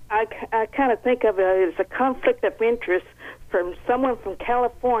from, I kind of think of it as a conflict of interest from someone from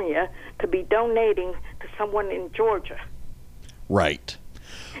California to be donating to someone in Georgia. Right.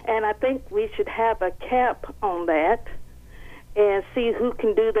 And I think we should have a cap on that and see who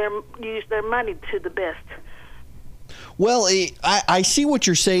can use their money to the best. Well, I see what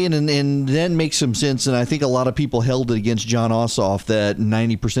you're saying, and that makes some sense. And I think a lot of people held it against John Ossoff that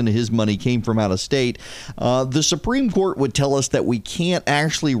 90% of his money came from out of state. The Supreme Court would tell us that we can't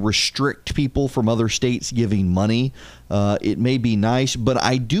actually restrict people from other states giving money. It may be nice, but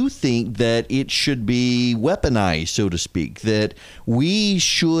I do think that it should be weaponized, so to speak, that we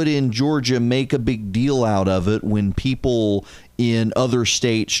should in Georgia make a big deal out of it when people in other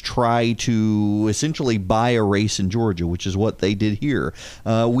states try to essentially buy a race in Georgia, which is what they did here.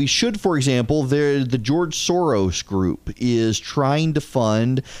 We should, for example, the George Soros group is trying to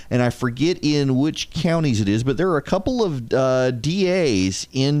fund, and I forget in which counties it is, but there are a couple of DAs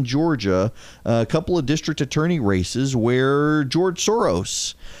in Georgia, a couple of district attorney races where George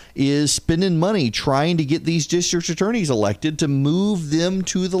Soros is spending money trying to get these district attorneys elected to move them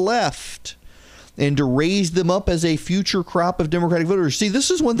to the left and to raise them up as a future crop of Democratic voters. See, this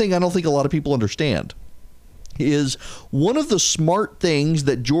is one thing I don't think a lot of people understand. Is one of the smart things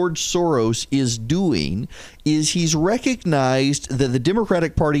that George Soros is doing is he's recognized that the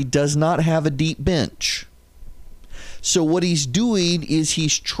Democratic Party does not have a deep bench. So what he's doing is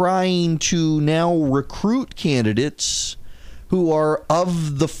he's trying to now recruit candidates who are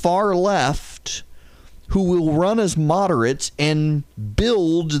of the far left, who will run as moderates and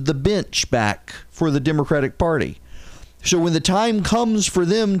build the bench back for the Democratic Party. So when the time comes for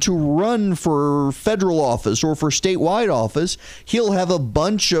them to run for federal office or for statewide office, he'll have a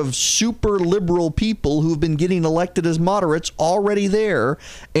bunch of super liberal people who've been getting elected as moderates already there,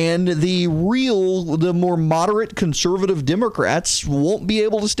 and the more moderate conservative Democrats won't be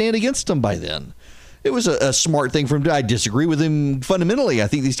able to stand against them by then. It was a smart thing for him to. I disagree with him fundamentally. I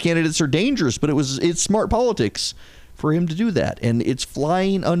think these candidates are dangerous, but it's smart politics for him to do that, and it's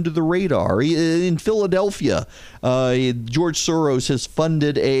flying under the radar. In Philadelphia, George Soros has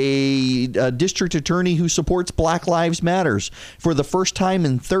funded a district attorney who supports Black Lives Matters. For the first time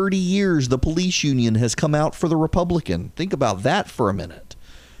in 30 years, the police union has come out for the Republican. Think about that for a minute.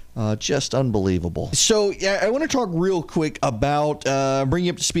 Just unbelievable. So, yeah, I want to talk real quick about bring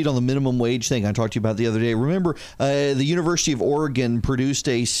you up to speed on the minimum wage thing I talked to you about the other day. Remember, the University of Oregon produced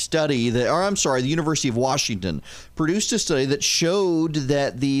a study the University of Washington produced a study that showed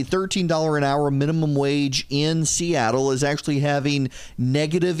that the $13 an hour minimum wage in Seattle is actually having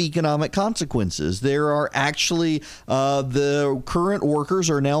negative economic consequences. There are actually the current workers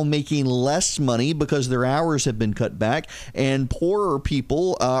are now making less money because their hours have been cut back, and poorer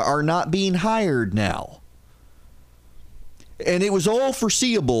people are not being hired now. And it was all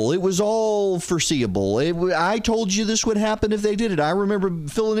foreseeable. I told you this would happen if they did it. I remember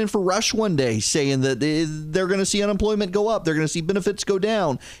filling in for Rush one day saying that they're going to see unemployment go up. They're going to see benefits go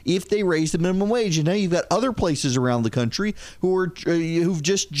down if they raise the minimum wage. And now you've got other places around the country who've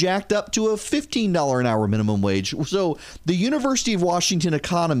just jacked up to a $15 an hour minimum wage. So the University of Washington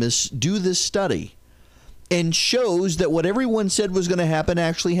economists do this study and shows that what everyone said was going to happen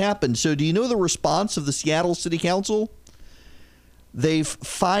actually happened. So do you know the response of the Seattle City Council? They've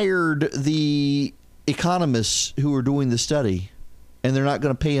fired the economists who were doing the study, and they're not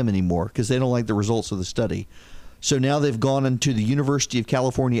going to pay them anymore because they don't like the results of the study. So now they've gone into the University of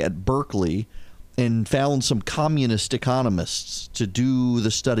California at Berkeley and found some communist economists to do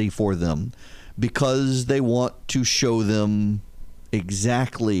the study for them because they want to show them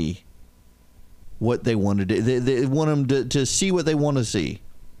exactly what they want to do. They want them to see what they want to see.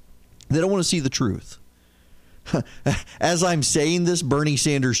 They don't want to see the truth. As I'm saying this, Bernie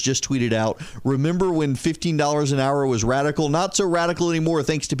Sanders just tweeted out, remember when $15 an hour was radical? Not so radical anymore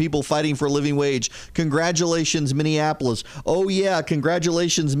thanks to people fighting for a living wage. Congratulations, Minneapolis. Oh, yeah,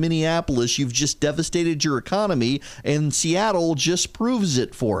 congratulations, Minneapolis. You've just devastated your economy, and Seattle just proves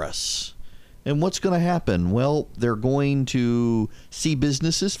it for us. And what's going to happen? Well, they're going to see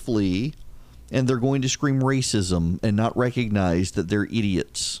businesses flee, and they're going to scream racism and not recognize that they're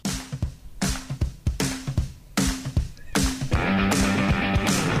idiots.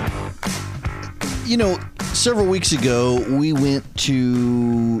 You know, several weeks ago, we went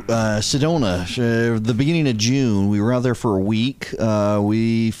to Sedona, the beginning of June. We were out there for a week.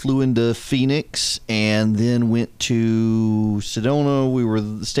 We flew into Phoenix and then went to Sedona.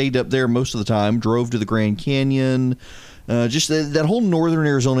 We stayed up there most of the time, drove to the Grand Canyon. Just that whole northern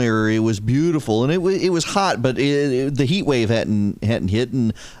Arizona area was beautiful, and it was hot, but the heat wave hadn't hit.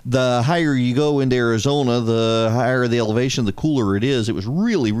 And the higher you go into Arizona, the higher the elevation, the cooler it is. It was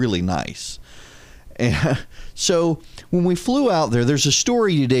really, really nice. And so when we flew out there, there's a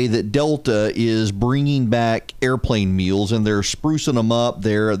story today that Delta is bringing back airplane meals, and they're sprucing them up.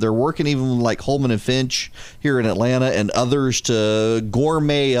 They're working even like Holman and Finch here in Atlanta and others to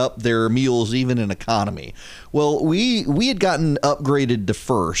gourmet up their meals even in economy. Well, we had gotten upgraded to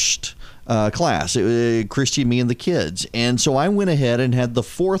first class, Christy, me, and the kids. And so I went ahead and had the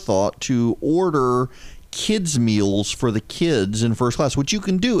forethought to order kids meals for the kids in first class, which you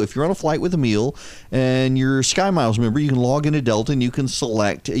can do if you're on a flight with a meal and you're a Sky Miles member. You can log into Delta and you can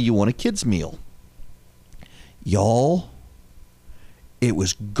select you want a kids meal. Y'all, it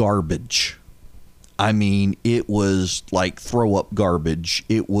was garbage. I mean, it was like throw up garbage.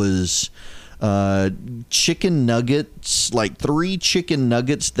 It was chicken nuggets, like 3 chicken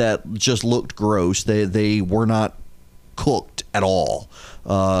nuggets that just looked gross. They were not cooked at all.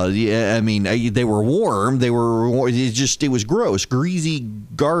 Yeah, I mean, they were warm. It was gross, greasy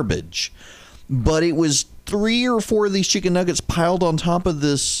garbage. But it was 3 or 4 of these chicken nuggets piled on top of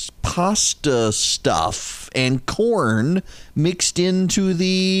this pasta stuff and corn mixed into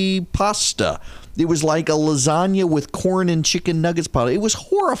the pasta. It was like a lasagna with corn and chicken nuggets piled. It was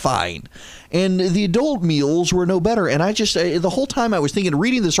horrifying. And the adult meals were no better. And I just, the whole time I was thinking,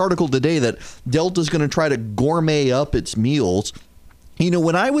 reading this article today that Delta's going to try to gourmet up its meals. You know,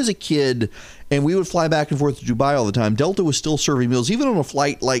 when I was a kid and we would fly back and forth to Dubai all the time, Delta was still serving meals, even on a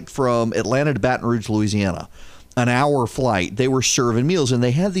flight like from Atlanta to Baton Rouge, Louisiana, an hour flight. They were serving meals, and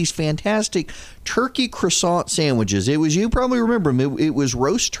they had these fantastic turkey croissant sandwiches. It was, you probably remember them, it was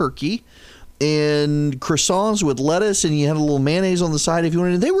roast turkey and croissants with lettuce, and you had a little mayonnaise on the side if you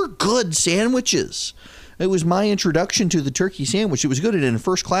wanted. They were good sandwiches. It was my introduction to the turkey sandwich. It was good. And in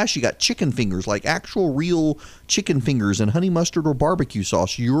first class, you got chicken fingers, like actual real chicken fingers, and honey mustard or barbecue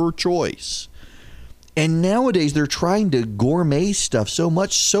sauce, your choice. And nowadays they're trying to gourmet stuff so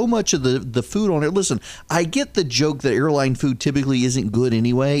much of the food on it. Listen, I get the joke that airline food typically isn't good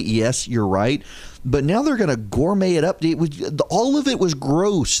anyway. Yes, you're right. But now they're going to gourmet it up. All of it was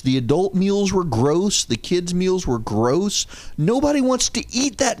gross. The adult meals were gross. The kids' meals were gross. Nobody wants to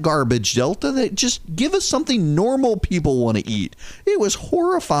eat that garbage, Delta. Just give us something normal people want to eat. It was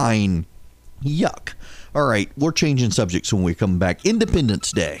horrifying. Yuck. All right, we're changing subjects when we come back.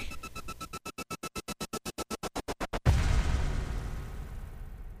 Independence Day.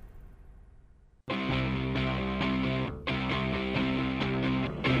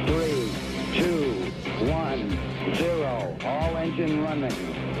 Engine running.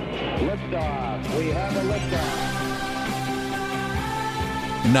 Liftoff. We have a liftoff.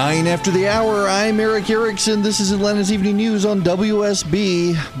 9 after the hour. I'm Erick Erickson. This is Atlanta's Evening News on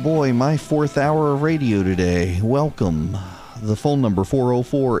WSB. Boy, my 4th hour of radio today. Welcome. The phone number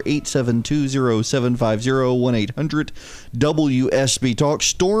 404-872-0750 1-800-WSB Talk.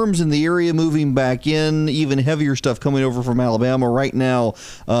 Storms in the area moving back in. Even heavier stuff coming over from Alabama right now.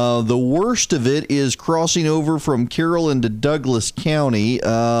 The worst of it is crossing over from Carroll into Douglas County,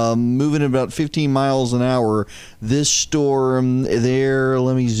 moving at about 15 miles an hour. This storm there,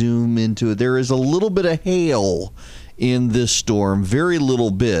 let me zoom into it. There is a little bit of hail in this storm, very little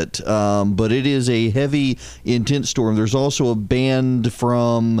bit, but it is a heavy, intense storm. There's also a band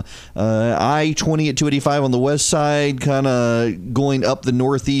from I-20 at 285 on the west side, kind of going up the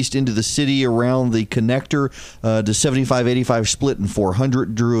northeast into the city around the connector to 75-85 split and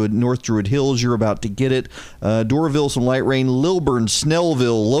 400 North Druid Hills. You're about to get it. Doraville, some light rain. Lilburn,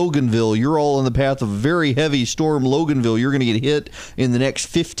 Snellville, Loganville, you're all in the path of a very heavy storm. Loganville, you're going to get hit in the next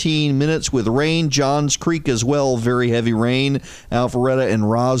 15 minutes with rain. Johns Creek as well, very heavy rain. Alpharetta and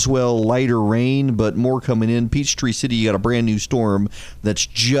Roswell, lighter rain, but more coming in. Peachtree City, you got a brand new storm that's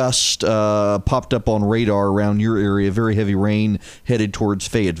just popped up on radar around your area. Very heavy rain headed towards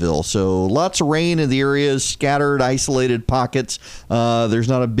Fayetteville. So lots of rain in the areas, scattered, isolated pockets. There's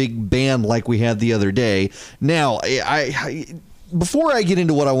not a big band like we had the other day. Now, before I get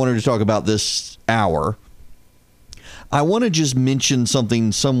into what I wanted to talk about this hour, I want to just mention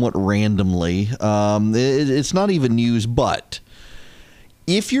something somewhat randomly. It's not even news, but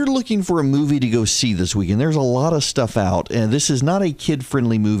if you're looking for a movie to go see this weekend, there's a lot of stuff out, and this is not a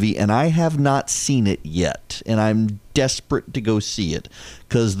kid-friendly movie, and I have not seen it yet, and I'm desperate to go see it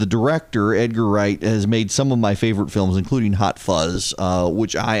because the director, Edgar Wright, has made some of my favorite films, including Hot Fuzz,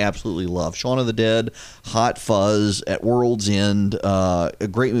 which I absolutely love. Shaun of the Dead, Hot Fuzz, At World's End, a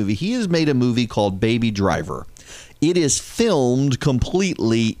great movie. He has made a movie called Baby Driver. It is filmed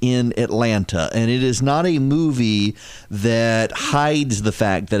completely in Atlanta, and it is not a movie that hides the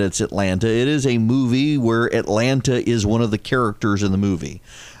fact that it's Atlanta. It is a movie where Atlanta is one of the characters in the movie.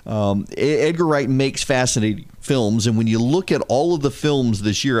 Edgar Wright makes fascinating films, and when you look at all of the films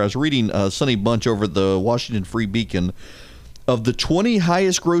this year, I was reading Sonny Bunch over at the Washington Free Beacon. Of the 20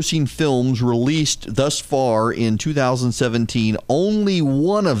 highest grossing films released thus far in 2017, only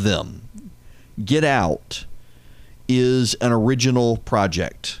one of them, Get Out, is an original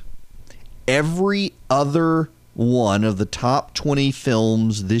project. Every other one of the top 20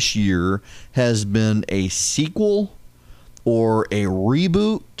 films this year has been a sequel or a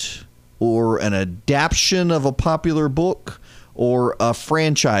reboot or an adaptation of a popular book or a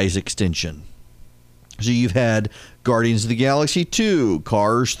franchise extension. So you've had Guardians of the Galaxy 2,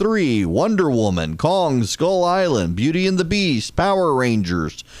 Cars 3, Wonder Woman, Kong, Skull Island, Beauty and the Beast, Power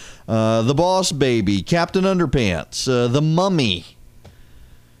Rangers, The Boss Baby, Captain Underpants, The Mummy.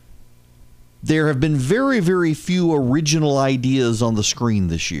 There have been very, very few original ideas on the screen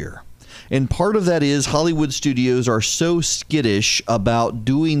this year. And part of that is Hollywood studios are so skittish about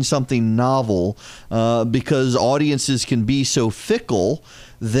doing something novel because audiences can be so fickle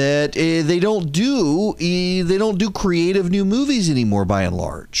that they don't do creative new movies anymore by and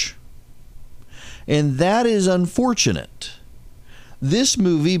large. And that is unfortunate. This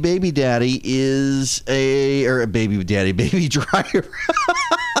movie, Baby Driver,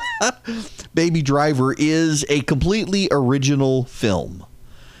 Baby Driver is a completely original film.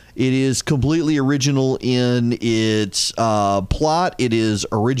 It is completely original in its plot. It is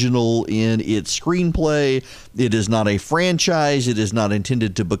original in its screenplay. It is not a franchise. It is not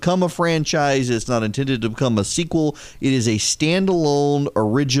intended to become a franchise. It's not intended to become a sequel. It is a standalone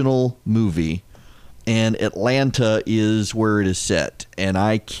original movie. And Atlanta is where it is set, and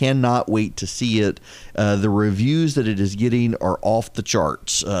I cannot wait to see it. The reviews that it is getting are off the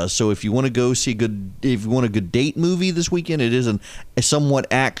charts. So if you want to go see if you want a good date movie this weekend, it is a somewhat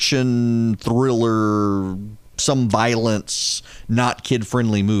action thriller some violence, not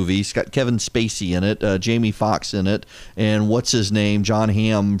kid-friendly movie. It's got Kevin Spacey in it, Jamie Foxx in it, and what's his name, John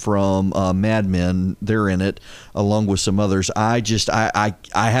Hamm from Mad Men. They're in it, along with some others. I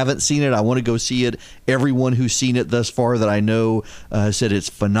haven't seen it. I want to go see it. Everyone who's seen it thus far that I know said it's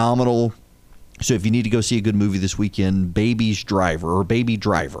phenomenal. So if you need to go see a good movie this weekend, Baby Driver.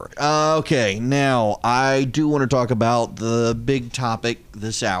 Okay, now I do want to talk about the big topic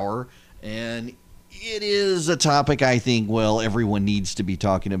this hour, and it is a topic I think, well, everyone needs to be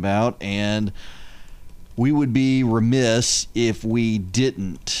talking about, and we would be remiss if we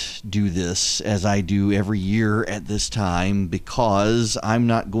didn't do this as I do every year at this time, because I'm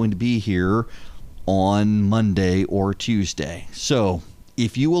not going to be here on Monday or Tuesday. So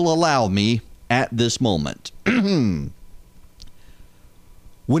if you will allow me at this moment, when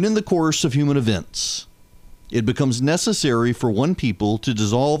in the course of human events, it becomes necessary for one people to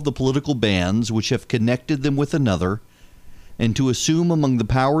dissolve the political bands which have connected them with another, and to assume among the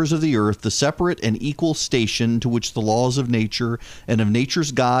powers of the earth the separate and equal station to which the laws of nature and of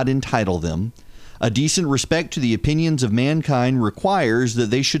nature's God entitle them, a decent respect to the opinions of mankind requires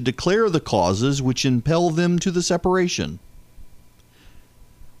that they should declare the causes which impel them to the separation.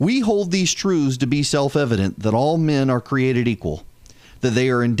 We hold these truths to be self-evident, that all men are created equal, that they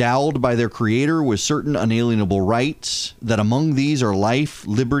are endowed by their Creator with certain unalienable rights, that among these are life,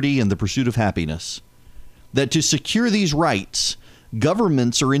 liberty, and the pursuit of happiness, that to secure these rights,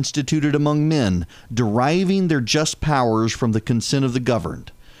 governments are instituted among men, deriving their just powers from the consent of the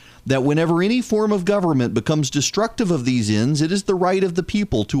governed, that whenever any form of government becomes destructive of these ends, it is the right of the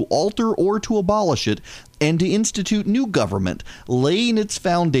people to alter or to abolish it, and to institute new government, laying its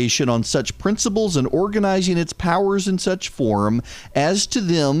foundation on such principles and organizing its powers in such form as to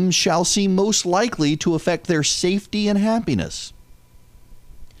them shall seem most likely to affect their safety and happiness.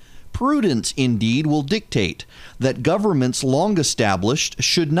 Prudence, indeed, will dictate that governments long established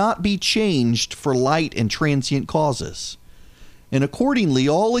should not be changed for light and transient causes. And accordingly,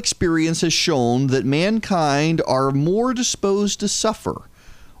 all experience has shown that mankind are more disposed to suffer,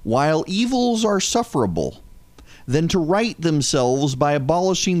 while evils are sufferable, than to right themselves by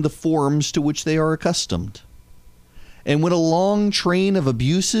abolishing the forms to which they are accustomed. And when a long train of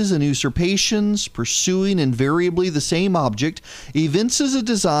abuses and usurpations, pursuing invariably the same object, evinces a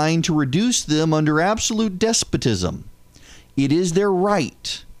design to reduce them under absolute despotism, it is their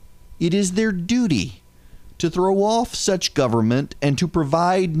right, it is their duty, to throw off such government and to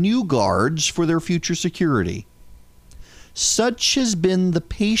provide new guards for their future security. Such has been the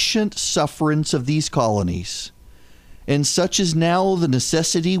patient sufferance of these colonies, and such is now the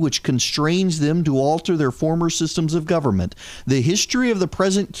necessity which constrains them to alter their former systems of government. The history of the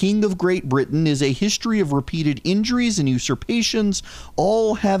present King of Great Britain is a history of repeated injuries and usurpations,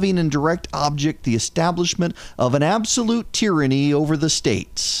 all having in direct object the establishment of an absolute tyranny over the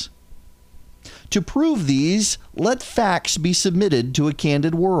states. To prove these, let facts be submitted to a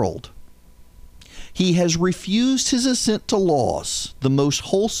candid world. He has refused his assent to laws, the most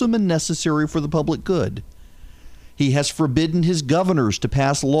wholesome and necessary for the public good. He has forbidden his governors to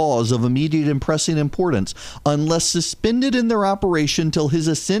pass laws of immediate and pressing importance, unless suspended in their operation till his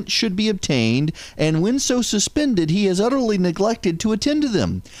assent should be obtained, and when so suspended, he has utterly neglected to attend to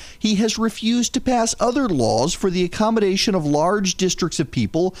them. He has refused to pass other laws for the accommodation of large districts of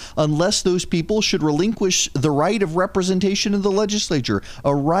people, unless those people should relinquish the right of representation in the legislature,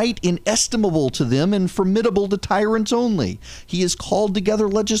 a right inestimable to them and formidable to tyrants only. He has called together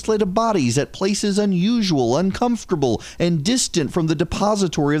legislative bodies at places unusual, uncomfortable, and distant from the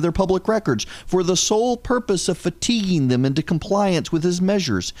depository of their public records, for the sole purpose of fatiguing them into compliance with his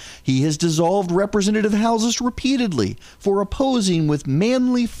measures. He has dissolved representative houses repeatedly for opposing with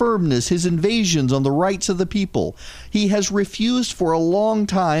manly firmness his invasions on the rights of the people. He has refused for a long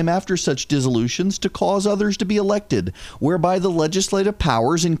time after such dissolutions to cause others to be elected, whereby the legislative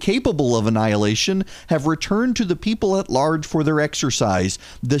powers, incapable of annihilation, have returned to the people at large for their exercise,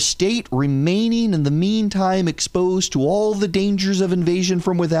 the state remaining in the meantime exposed to all the dangers of invasion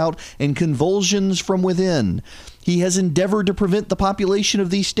from without and convulsions from within. He has endeavored to prevent the population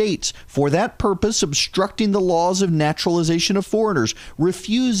of these states, for that purpose obstructing the laws of naturalization of foreigners,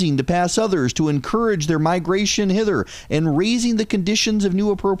 refusing to pass others to encourage their migration hither, and raising the conditions of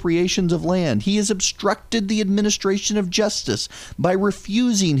new appropriations of land. He has obstructed the administration of justice by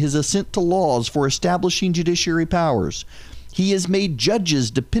refusing his assent to laws for establishing judiciary powers. He has made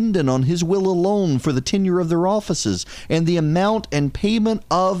judges dependent on his will alone for the tenure of their offices and the amount and payment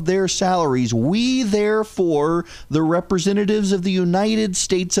of their salaries. We, therefore, the representatives of the United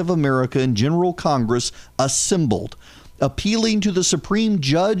States of America in General Congress, assembled, appealing to the supreme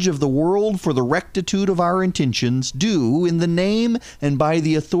judge of the world for the rectitude of our intentions, do, in the name and by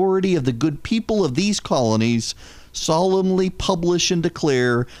the authority of the good people of these colonies, solemnly publish and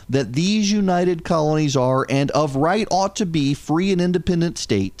declare that these united colonies are, and of right ought to be, free and independent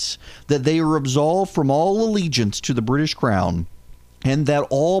states, that they are absolved from all allegiance to the British Crown, and that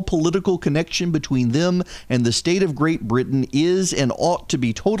all political connection between them and the state of Great Britain is and ought to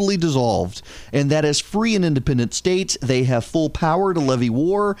be totally dissolved, and that as free and independent states they have full power to levy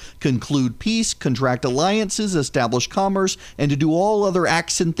war, conclude peace, contract alliances, establish commerce, and to do all other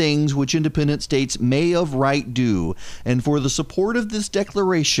acts and things which independent states may of right do. And for the support of this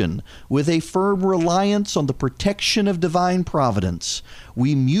declaration, with a firm reliance on the protection of divine providence,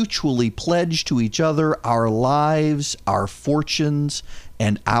 we mutually pledge to each other our lives, our fortunes,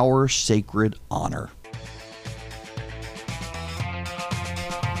 and our sacred honor.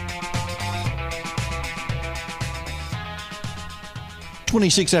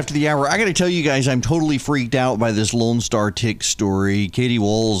 26 after the hour. I got to tell you guys, I'm totally freaked out by this Lone Star tick story. Katie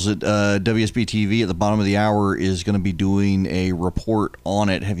Walls at WSB TV at the bottom of the hour is going to be doing a report on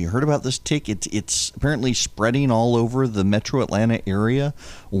it. Have you heard about this tick? It's apparently spreading all over the metro Atlanta area.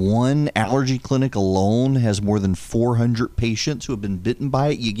 One allergy clinic alone has more than 400 patients who have been bitten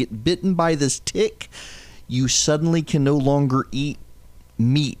by it. You get bitten by this tick, you suddenly can no longer eat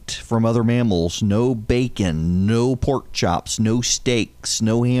meat from other mammals. No bacon, no pork chops, no steaks,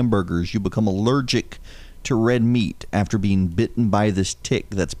 no hamburgers. You become allergic to red meat after being bitten by this tick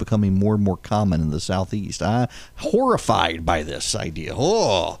that's becoming more and more common in the Southeast. I'm horrified by this idea.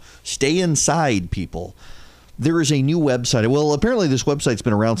 Oh, stay inside, people. There is a new website. Well, apparently this website's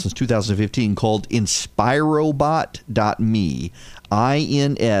been around since 2015 called inspirobot.me.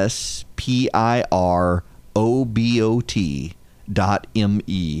 INSPIROBOT.me,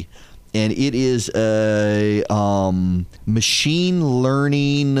 and it is a machine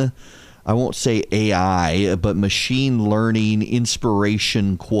learning, I won't say AI, but machine learning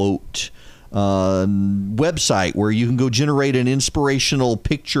inspiration quote website where you can go generate an inspirational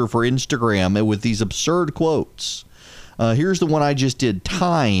picture for Instagram with these absurd quotes. Here's the one I just did.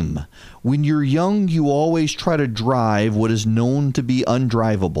 Time. When you're young, you always try to drive what is known to be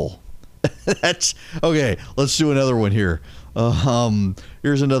undrivable. That's okay. Let's do another one here.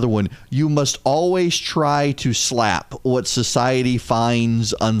 Here's another one. You must always try to slap what society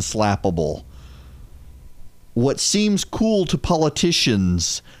finds unslappable. What seems cool to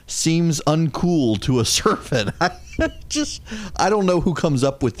politicians seems uncool to a servant. I don't know who comes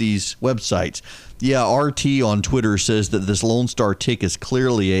up with these websites. Yeah, RT on Twitter says that this Lone Star tick is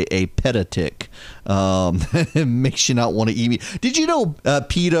clearly a peta-tick. It makes you not want to eat meat. Did you know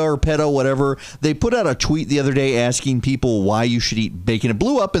PETA or PETA, whatever, they put out a tweet the other day asking people why you should eat bacon. It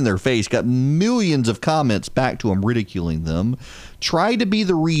blew up in their face, got millions of comments back to them ridiculing them. Try to be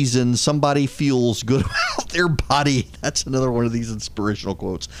the reason somebody feels good about their body. That's another one of these inspirational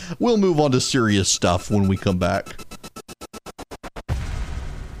quotes. We'll move on to serious stuff when we come back.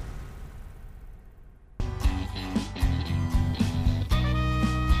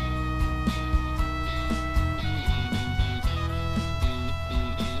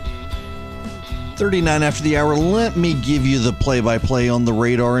 .39 after the hour. Let me give you the play-by-play on the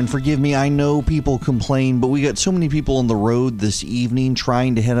radar. And forgive me, I know people complain, but we got so many people on the road this evening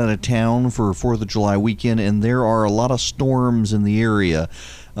trying to head out of town for 4th of July weekend, and there are a lot of storms in the area.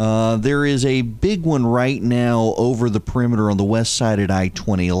 There is a big one right now over the perimeter on the west side at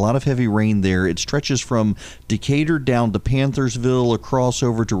I-20. A lot of heavy rain there. It stretches from Decatur down to Panthersville, across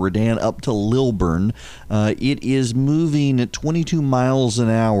over to Redan, up to Lilburn. It is moving at 22 miles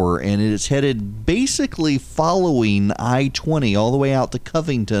an hour, and it is headed basically following I-20 all the way out to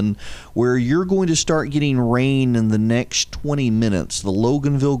Covington, where you're going to start getting rain in the next 20 minutes. The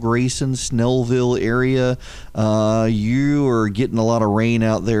Loganville, Grayson, Snellville area, you are getting a lot of rain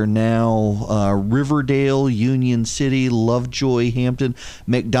out there now. Riverdale, Union City, Lovejoy, Hampton,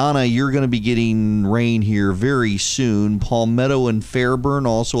 McDonough, you're going to be getting rain here very soon. Palmetto and Fairburn,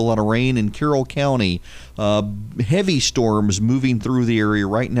 also a lot of rain. In Carroll County, heavy storms moving through the area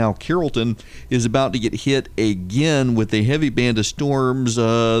right now. Carrollton is about to get hit again with a heavy band of storms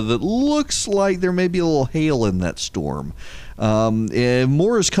that looks like there may be a little hail in that storm.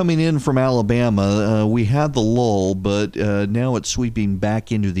 More is coming in from Alabama. We had the lull, but now it's sweeping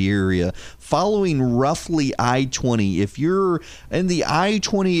back into the area, following roughly I-20. If you're in the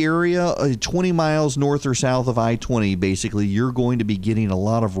I-20 area, 20 miles north or south of I-20, basically, you're going to be getting a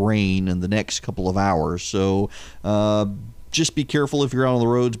lot of rain in the next couple of hours. So just be careful if you're out on the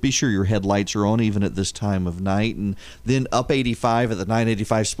roads. Be sure your headlights are on even at this time of night. And then up 85 at the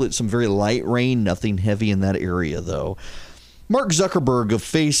 985 split, some very light rain, nothing heavy in that area, though. Mark Zuckerberg of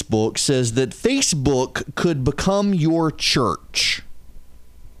Facebook says that Facebook could become your church.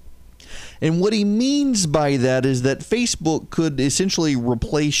 And what he means by that is that Facebook could essentially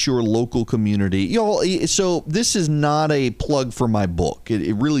replace your local community. So this is not a plug for my book.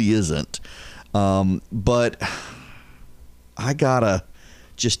 It really isn't. But I gotta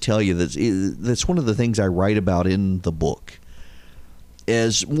just tell you that's one of the things I write about in the book.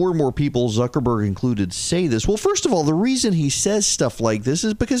 As more and more people, Zuckerberg included, say this. Well, first of all, the reason he says stuff like this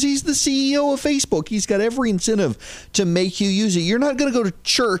is because he's the CEO of Facebook. He's got every incentive to make you use it. You're not going to go to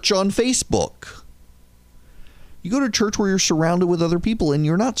church on Facebook. You go to church where you're surrounded with other people, and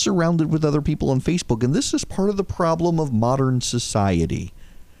you're not surrounded with other people on Facebook. And this is part of the problem of modern society,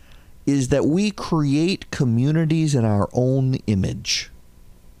 is that we create communities in our own image,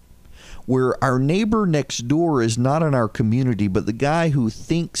 where our neighbor next door is not in our community, but the guy who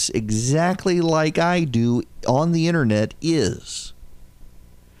thinks exactly like I do on the internet is.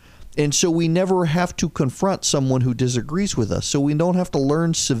 And so we never have to confront someone who disagrees with us. So we don't have to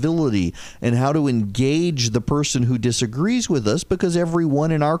learn civility and how to engage the person who disagrees with us, because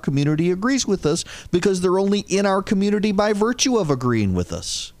everyone in our community agrees with us, because they're only in our community by virtue of agreeing with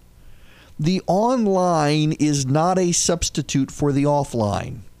us. The online is not a substitute for the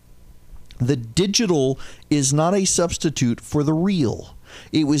offline. The digital is not a substitute for the real.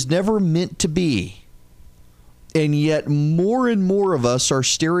 It was never meant to be. And yet more and more of us are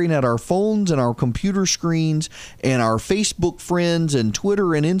staring at our phones and our computer screens and our Facebook friends and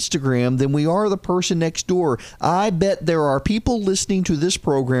Twitter and Instagram than we are the person next door. I bet there are people listening to this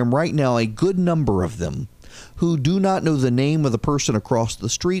program right now, a good number of them, who do not know the name of the person across the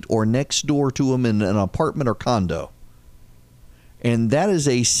street or next door to them in an apartment or condo. And that is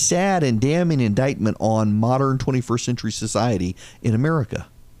a sad and damning indictment on modern 21st century society in America,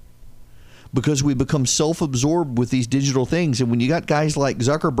 because we become self-absorbed with these digital things. And when you got guys like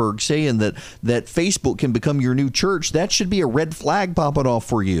Zuckerberg saying that Facebook can become your new church, that should be a red flag popping off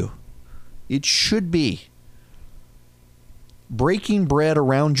for you. It should be. Breaking bread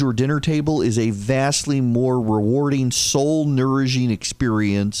around your dinner table is a vastly more rewarding, soul-nourishing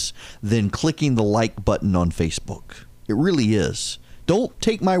experience than clicking the like button on Facebook. It really is. Don't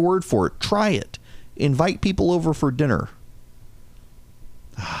take my word for it. Try it. Invite people over for dinner.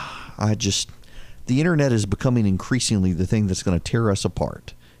 The internet is becoming increasingly the thing that's going to tear us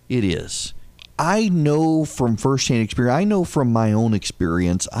apart. It is. I know from firsthand experience. I know from my own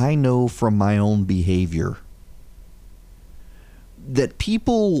experience. I know from my own behavior that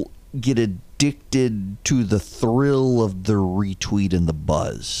people get addicted to the thrill of the retweet and the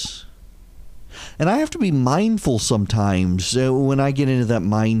buzz. And I have to be mindful sometimes when I get into that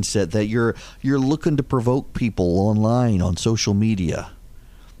mindset that you're looking to provoke people online on social media.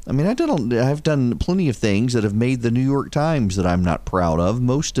 I mean, I've done plenty of things that have made the New York Times that I'm not proud of,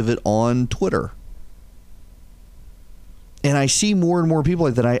 most of it on Twitter. And I see more and more people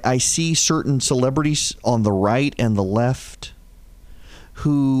like that. I see certain celebrities on the right and the left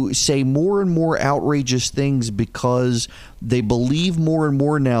who say more and more outrageous things because they believe more and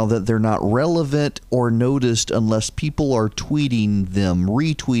more now that they're not relevant or noticed unless people are tweeting them,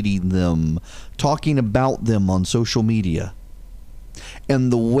 retweeting them, talking about them on social media.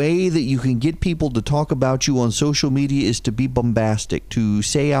 And the way that you can get people to talk about you on social media is to be bombastic, to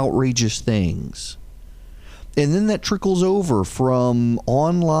say outrageous things. And then that trickles over from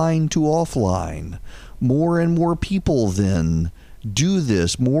online to offline. More and more people then do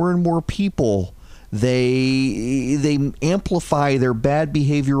this. More and more people, they amplify their bad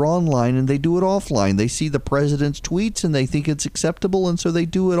behavior online and they do it offline. They see the president's tweets and they think it's acceptable, and so they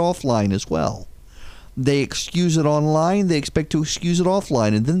do it offline as well. They excuse it online, they expect to excuse it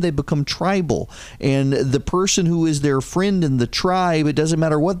offline, and then they become tribal. And the person who is their friend in the tribe, it doesn't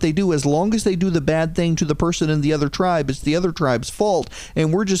matter what they do, as long as they do the bad thing to the person in the other tribe, it's the other tribe's fault,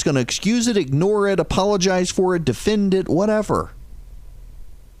 and we're just going to excuse it, ignore it, apologize for it, defend it, whatever.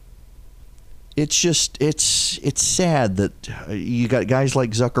 It's just, it's sad that you got guys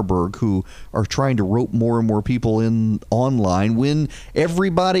like Zuckerberg who are trying to rope more and more people in online when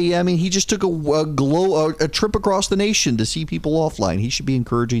everybody, I mean, he just took a trip across the nation to see people offline. He should be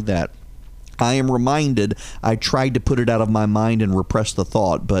encouraging that. I am reminded I tried to put it out of my mind and repress the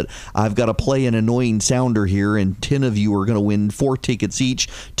thought, but I've got to play an annoying sounder here, and 10 of you are going to win 4 tickets each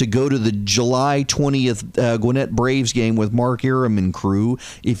to go to the July 20th Gwinnett Braves game with Mark Aram and crew.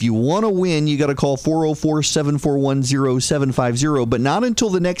 If you want to win, you got to call 404-741-0750, but not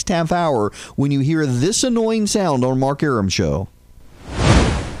until the next half hour when you hear this annoying sound on Mark Aram Show.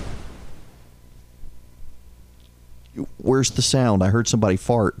 Where's the sound? I heard somebody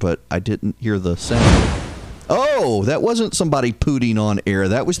fart, but I didn't hear the sound. Oh, that wasn't somebody pooting on air.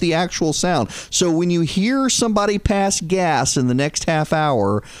 That was the actual sound. So when you hear somebody pass gas in the next half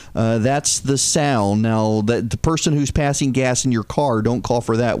hour, that's the sound. Now, the person who's passing gas in your car, don't call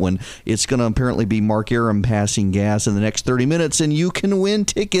for that one. It's going to apparently be Mark Aram passing gas in the next 30 minutes, and you can win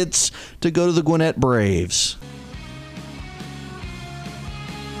tickets to go to the Gwinnett Braves.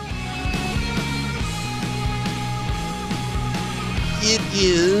 It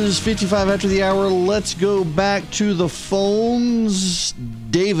is 55 after the hour. Let's go back to the phones.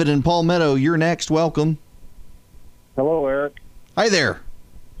 David in Palmetto, you're next. Welcome. Hello, Eric. Hi there.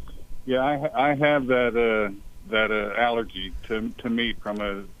 Yeah, I have that allergy to meat from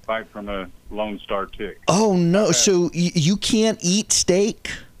a bite from a Lone Star tick. Oh no! So you can't eat steak?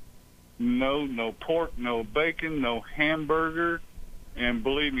 No pork, no bacon, no hamburger, and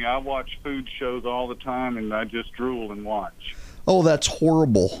believe me, I watch food shows all the time, and I just drool and watch. Oh, that's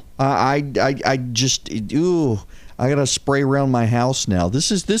horrible. I just I gotta spray around my house now.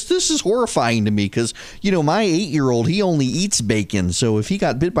 This is horrifying to me because my 8-year-old, he only eats bacon, so if he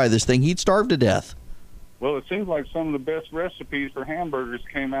got bit by this thing, he'd starve to death. Well, it seems like some of the best recipes for hamburgers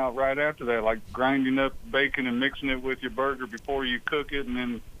came out right after that, like grinding up bacon and mixing it with your burger before you cook it, and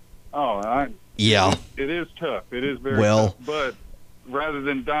then yeah, it is tough. It is very tough, but rather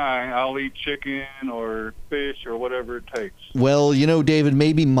than die, I'll eat chicken or fish or whatever it takes. Well, David,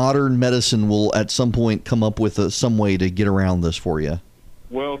 maybe modern medicine will at some point come up with some way to get around this for you.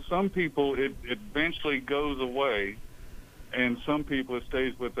 Well, some people, it eventually goes away, and some people it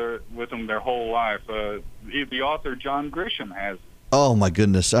stays with them their whole life. The author John Grisham has it. Oh, my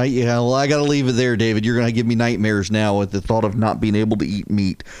goodness. I got to leave it there, David. You're going to give me nightmares now with the thought of not being able to eat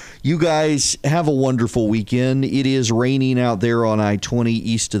meat. You guys have a wonderful weekend. It is raining out there on I-20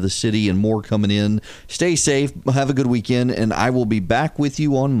 east of the city and more coming in. Stay safe. Have a good weekend, and I will be back with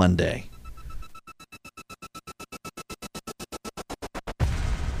you on Monday.